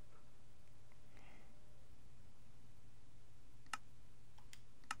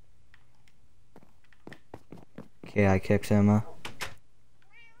 Okay, I kicked him.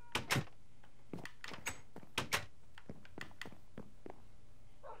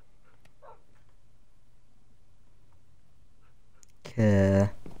 Okay.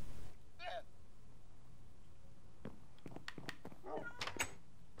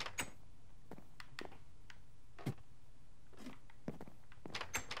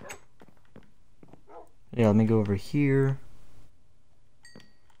 Yeah, let me go over here.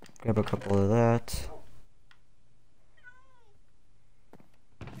 Grab a couple of that.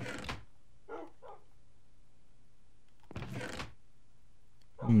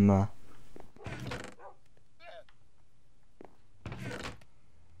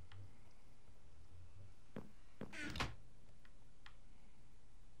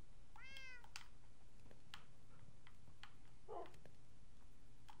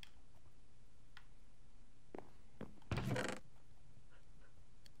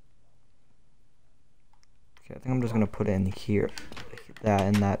 Okay, I think I'm just gonna put it in here. That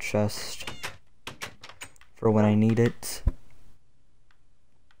in that chest. For when I need it.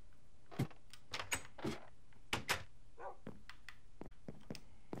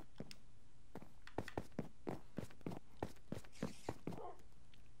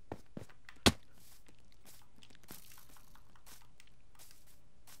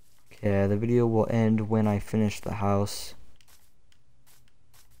 Okay, the video will end when I finish the house.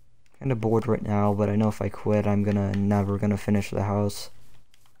 Kinda bored right now, but I know if I quit, I'm never gonna finish the house.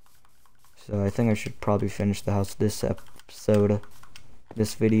 So I think I should probably finish the house this episode,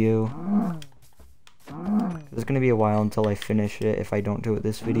 this video. It's gonna be a while until I finish it if I don't do it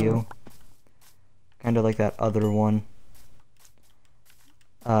this video. Kinda like that other one.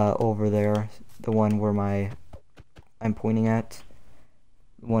 Over there, the one where I'm pointing at.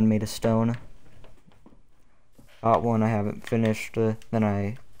 The one made of stone. That one I haven't finished, then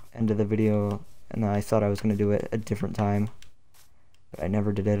I ended the video, and I thought I was going to do it a different time. But I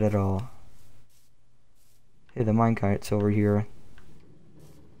never did it at all. Hey, the minecart's over here.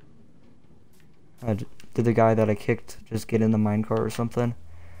 Did the guy that I kicked just get in the minecart or something?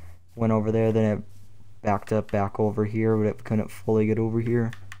 Went over there, then it backed up back over here, but it couldn't fully get over here.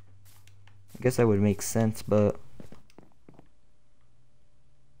 I guess that would make sense, but...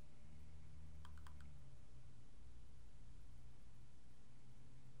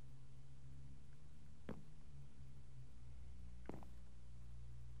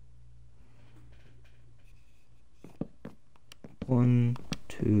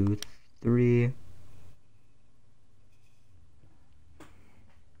 2, 3.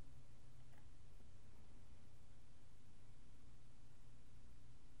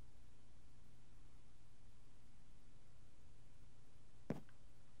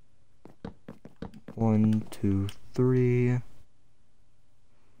 One, two, three,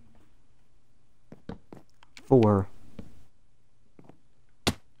 4.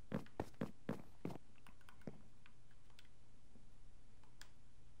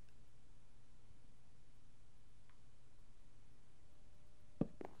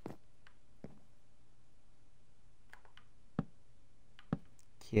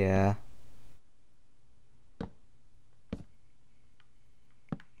 Yeah.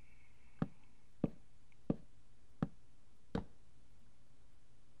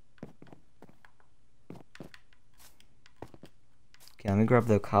 Okay, let me grab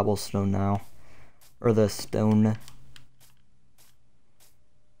the cobblestone now. Or the stone.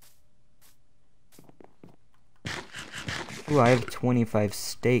 Ooh, I have 25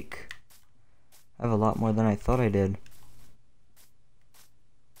 steak. I have a lot more than I thought I did.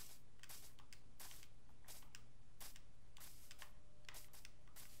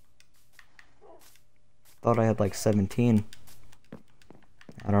 Thought I had like 17.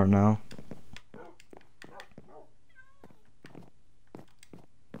 I don't know.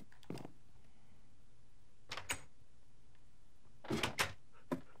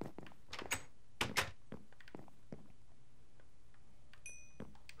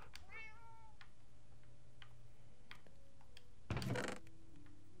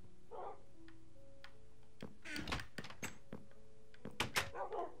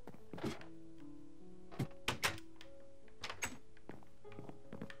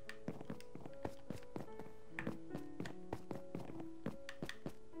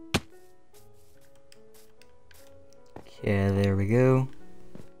 Yeah, there we go.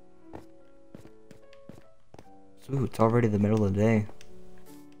 Ooh, it's already the middle of the day.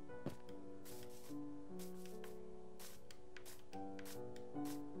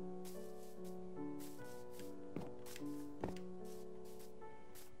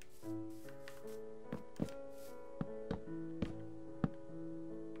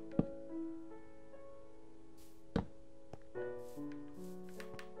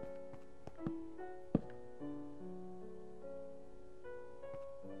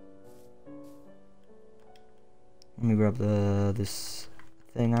 Let me grab this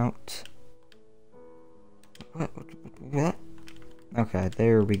thing out. What? Okay,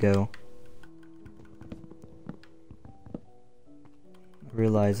 there we go. I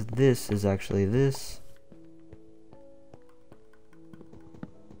realize this is actually this.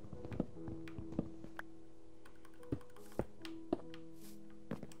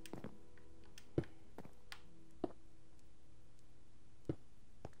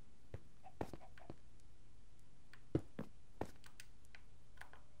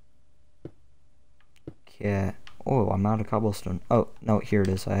 Yeah. Oh, I'm out of cobblestone. Oh, no, here it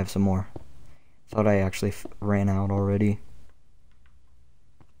is. I have some more. Thought I actually ran out already.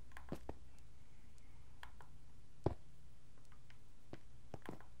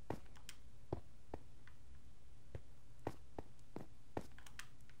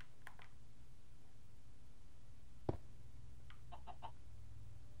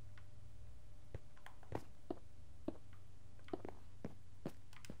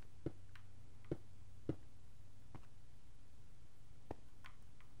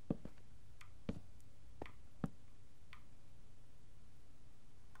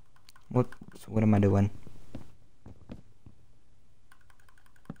 What am I doing?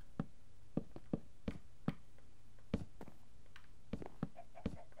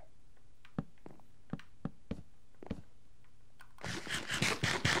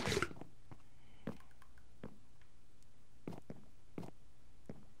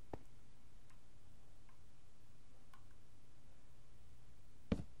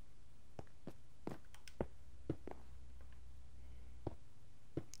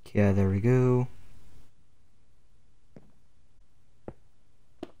 Yeah, there we go.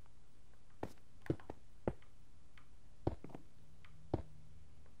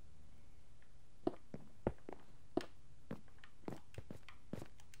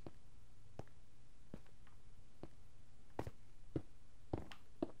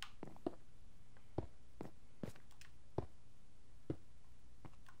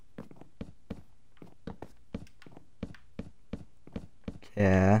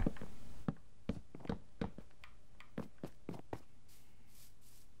 Yeah.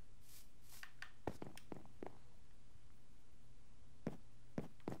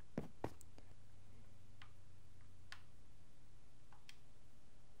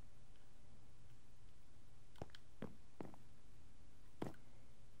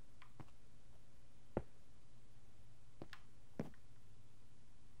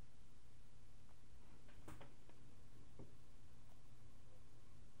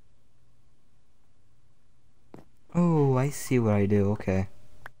 I see what I do. Okay.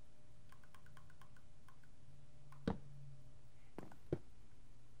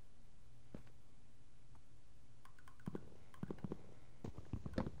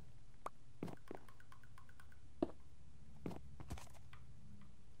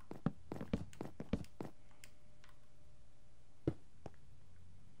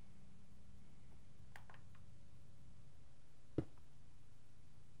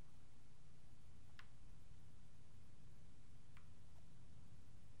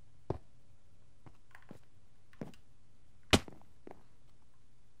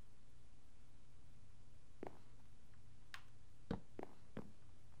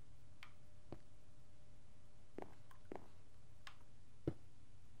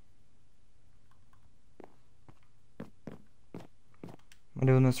 Am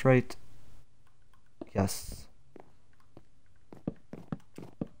I doing this right? Yes.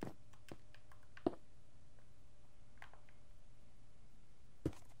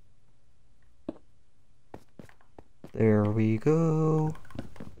 There we go.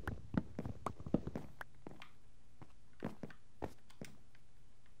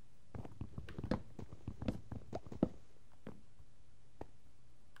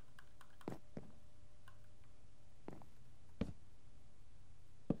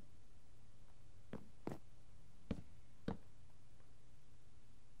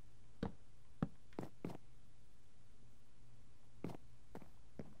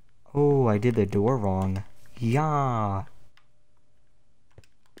 Oh, I did the door wrong. Yeah.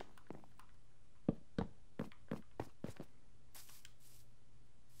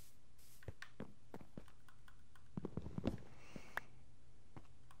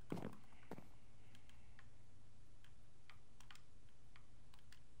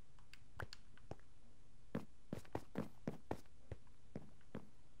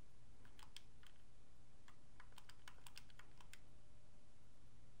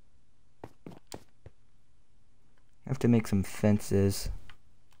 I have to make some fences.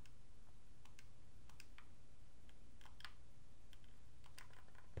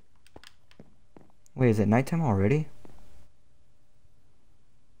 Wait, is it nighttime already?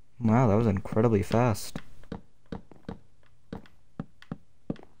 Wow, that was incredibly fast.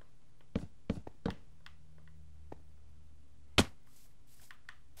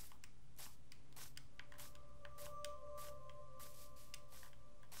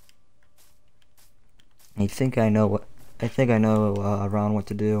 I think I know around what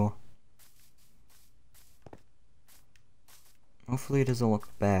to do. Hopefully it doesn't look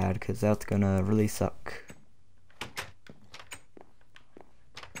bad, because that's gonna really suck.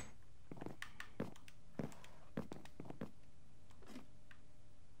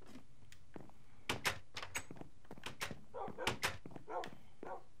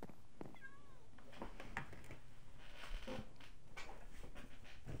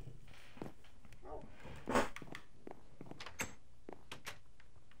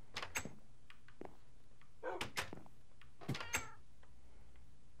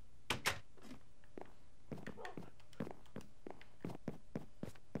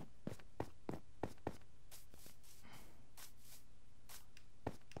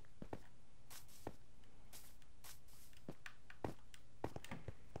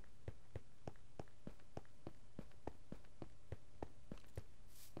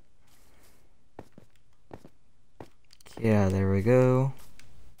 Yeah, there we go.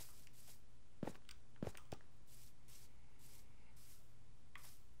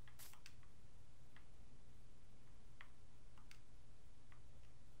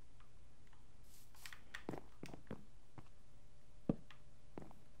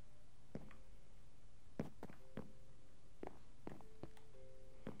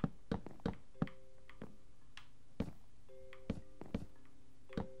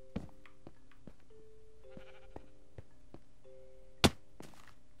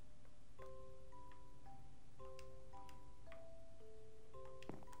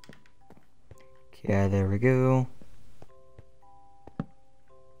 Yeah, there we go.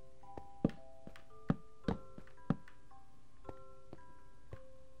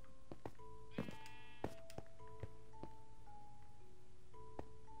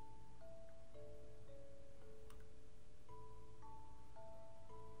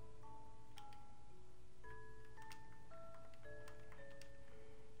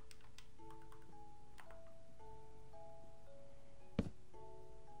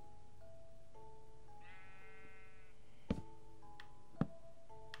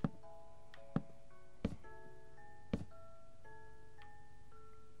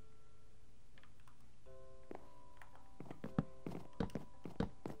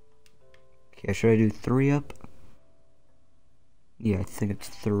 Okay, should I do 3 up? Yeah, I think it's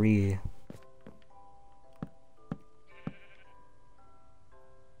 3.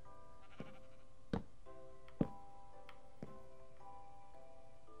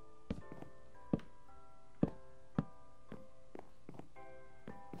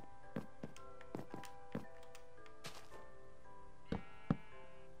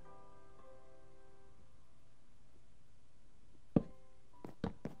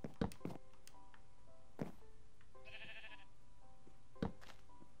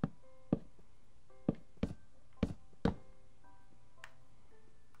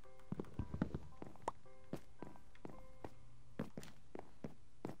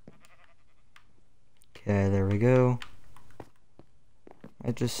 Okay, there we go.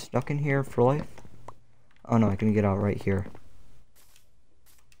 I just stuck in here for life. Oh no, I can get out right here.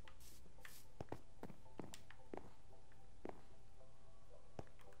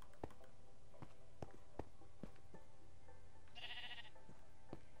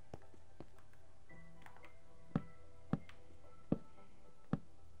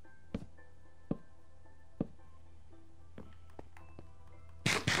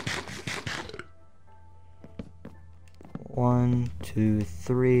 One, two,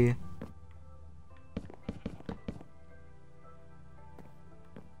 three.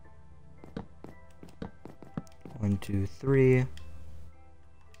 One, two, three.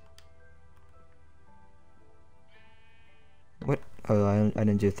 What? Oh, I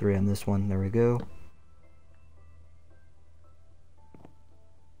didn't do 3 on this one. There we go.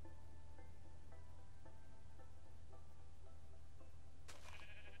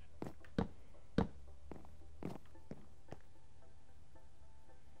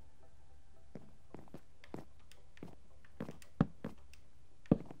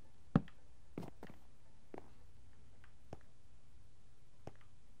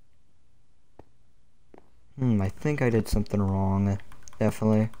 I think I did something wrong.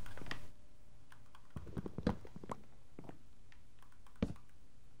 Definitely.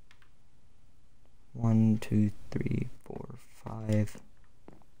 One, two, three, four, 5.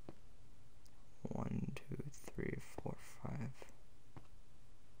 1, 2, 3, 4, 5.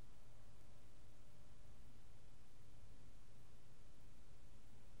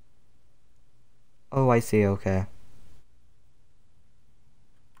 Oh, I see, okay.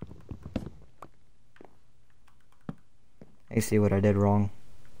 I see what I did wrong.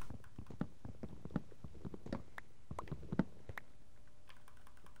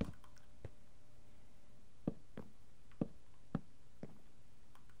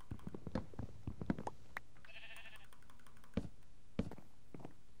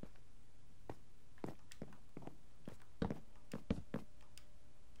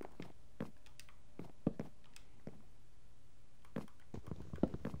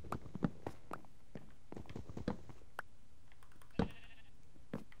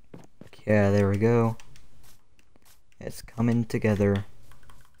 Yeah, there we go. It's coming together.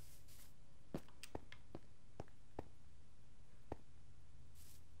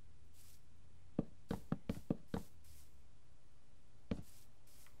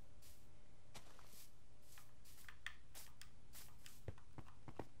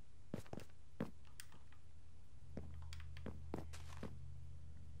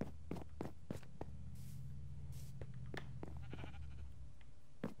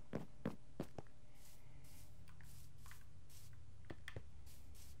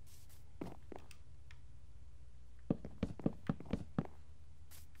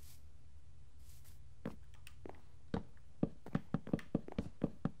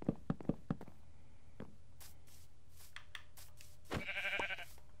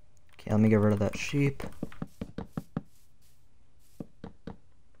 Okay, let me get rid of that sheep.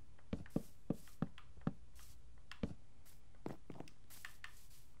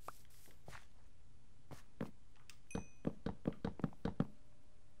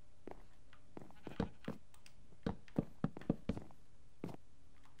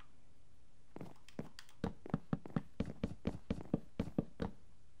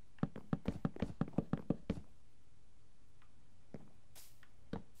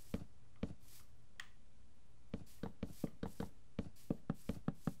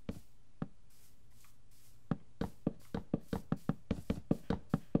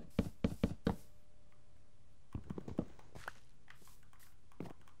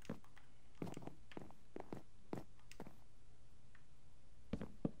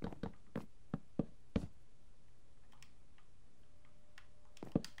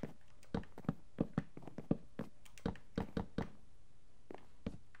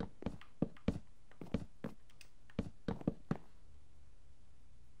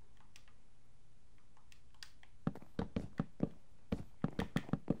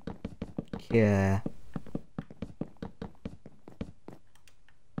 Yeah.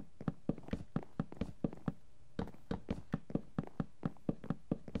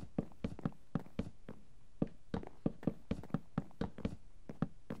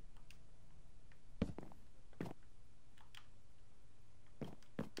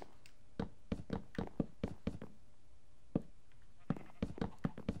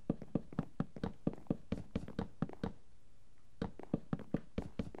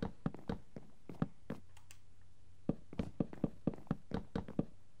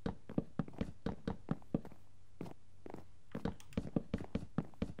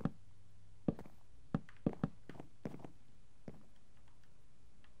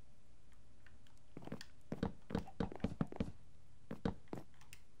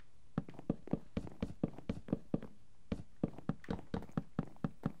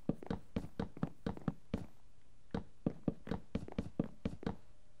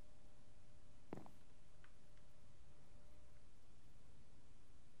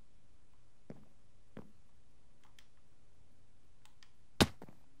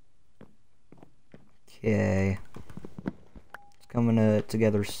 Okay. It's coming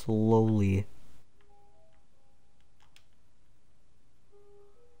together slowly.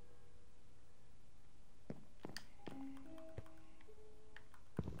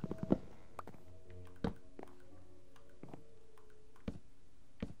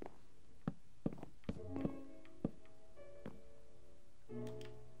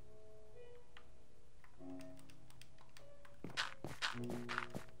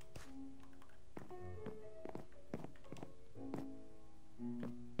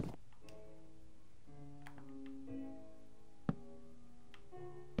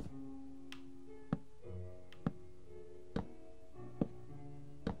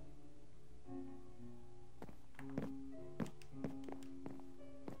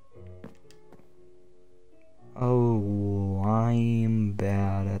 Oh, I'm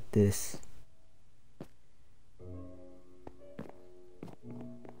bad at this.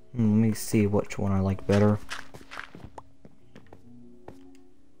 Let me see which one I like better.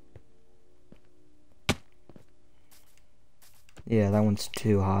 Yeah, that one's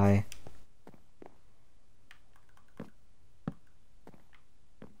too high.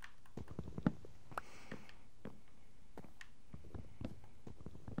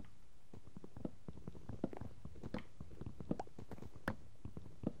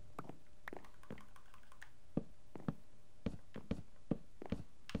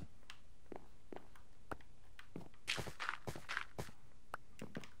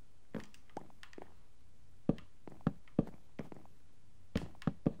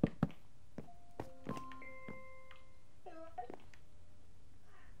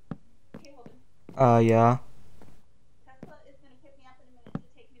 Yeah. Tesla is gonna pick me up in a minute to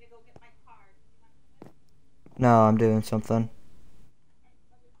take me to go get my card. No, I'm doing something.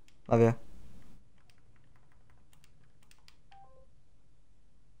 Love you.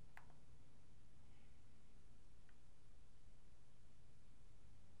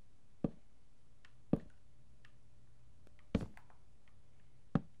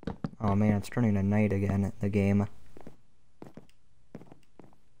 Oh man, it's turning to night again in the game.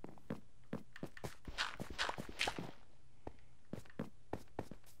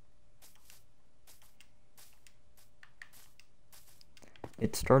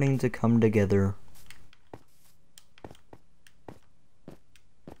 It's starting to come together.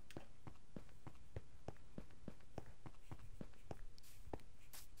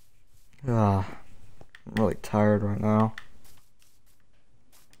 I'm really tired right now.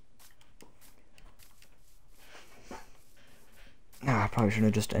 I probably should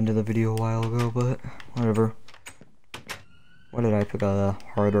have just ended the video a while ago, but whatever. Why did I pick a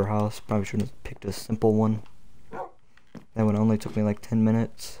harder house? Probably should have picked a simple one. That one only took me like 10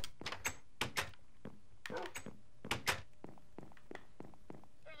 minutes.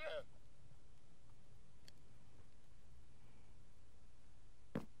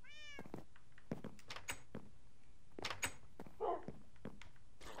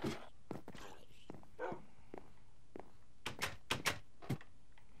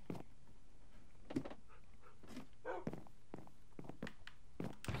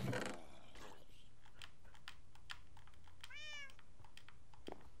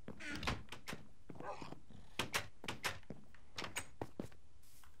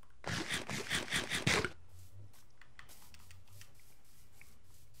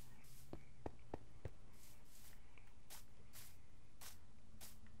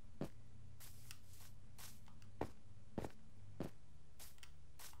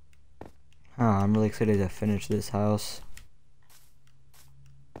 I'm really excited to finish this house.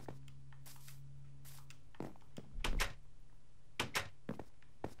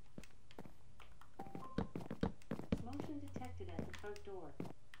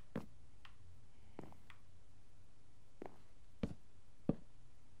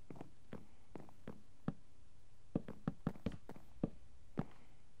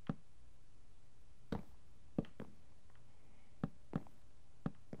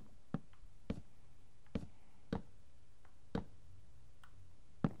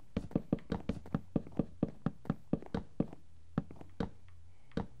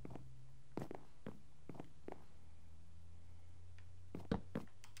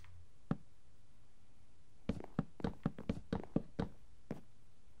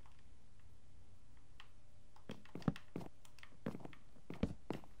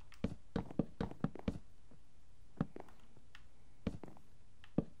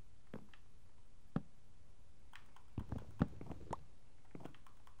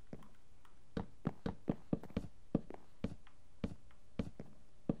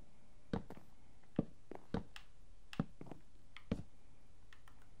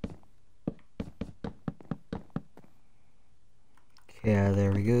 Yeah,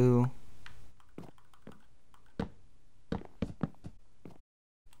 there we go.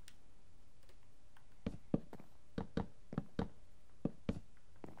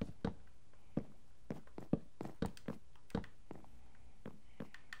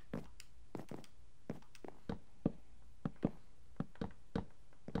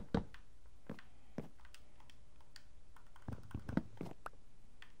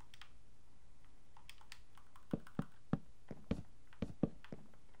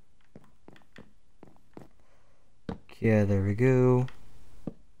 Yeah, there we go.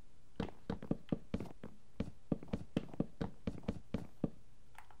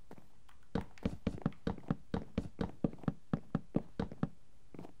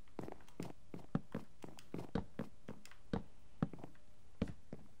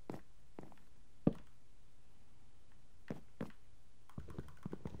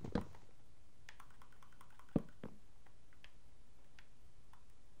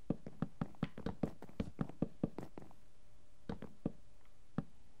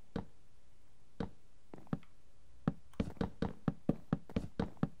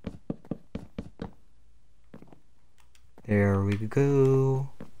 There we go.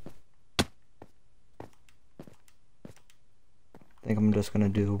 I think I'm just gonna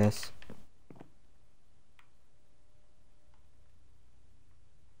do this.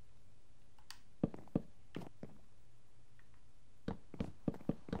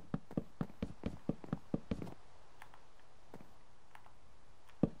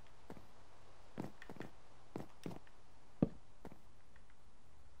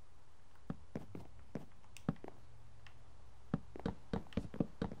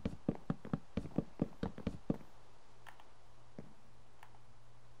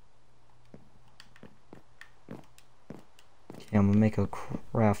 Okay, I'm gonna make a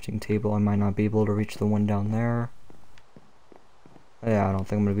crafting table. I might not be able to reach the one down there. Yeah, I don't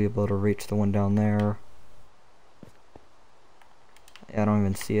think I'm gonna be able to reach the one down there. Yeah, I don't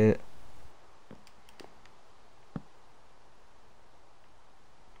even see it.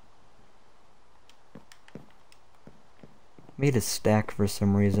 Made a stack for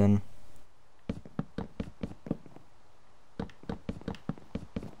some reason.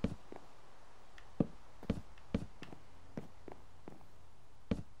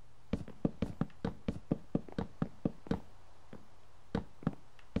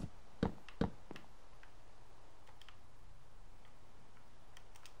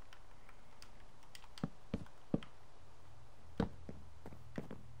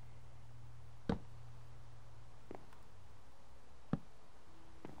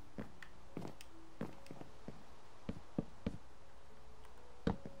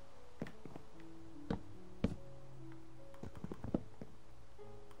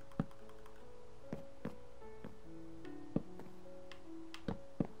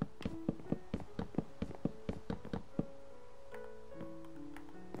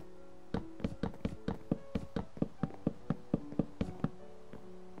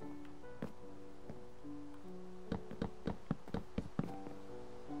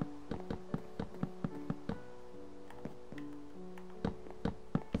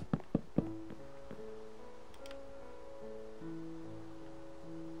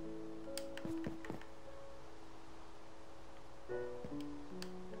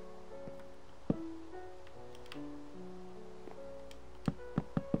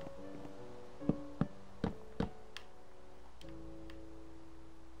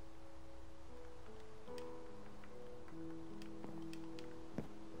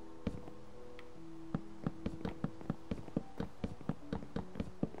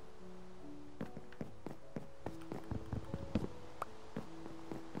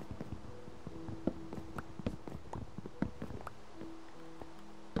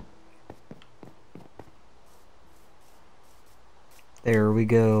 There we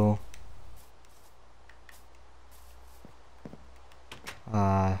go.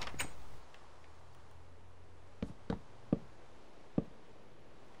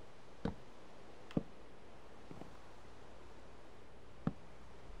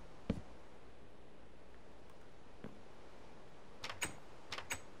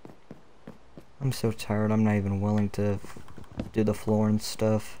 I'm so tired, I'm not even willing to do the floor and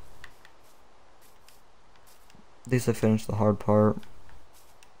stuff. At least I finished the hard part.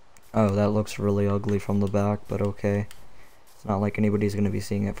 Oh, that looks really ugly from the back, but okay. It's not like anybody's gonna be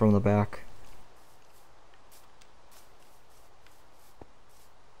seeing it from the back.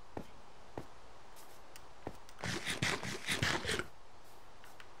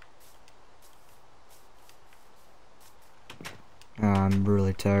 I'm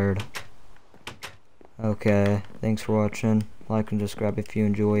really tired. Okay, thanks for watching. like and subscribe if you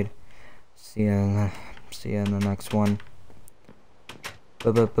enjoyed. See you in the next one.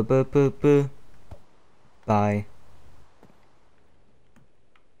 Bye.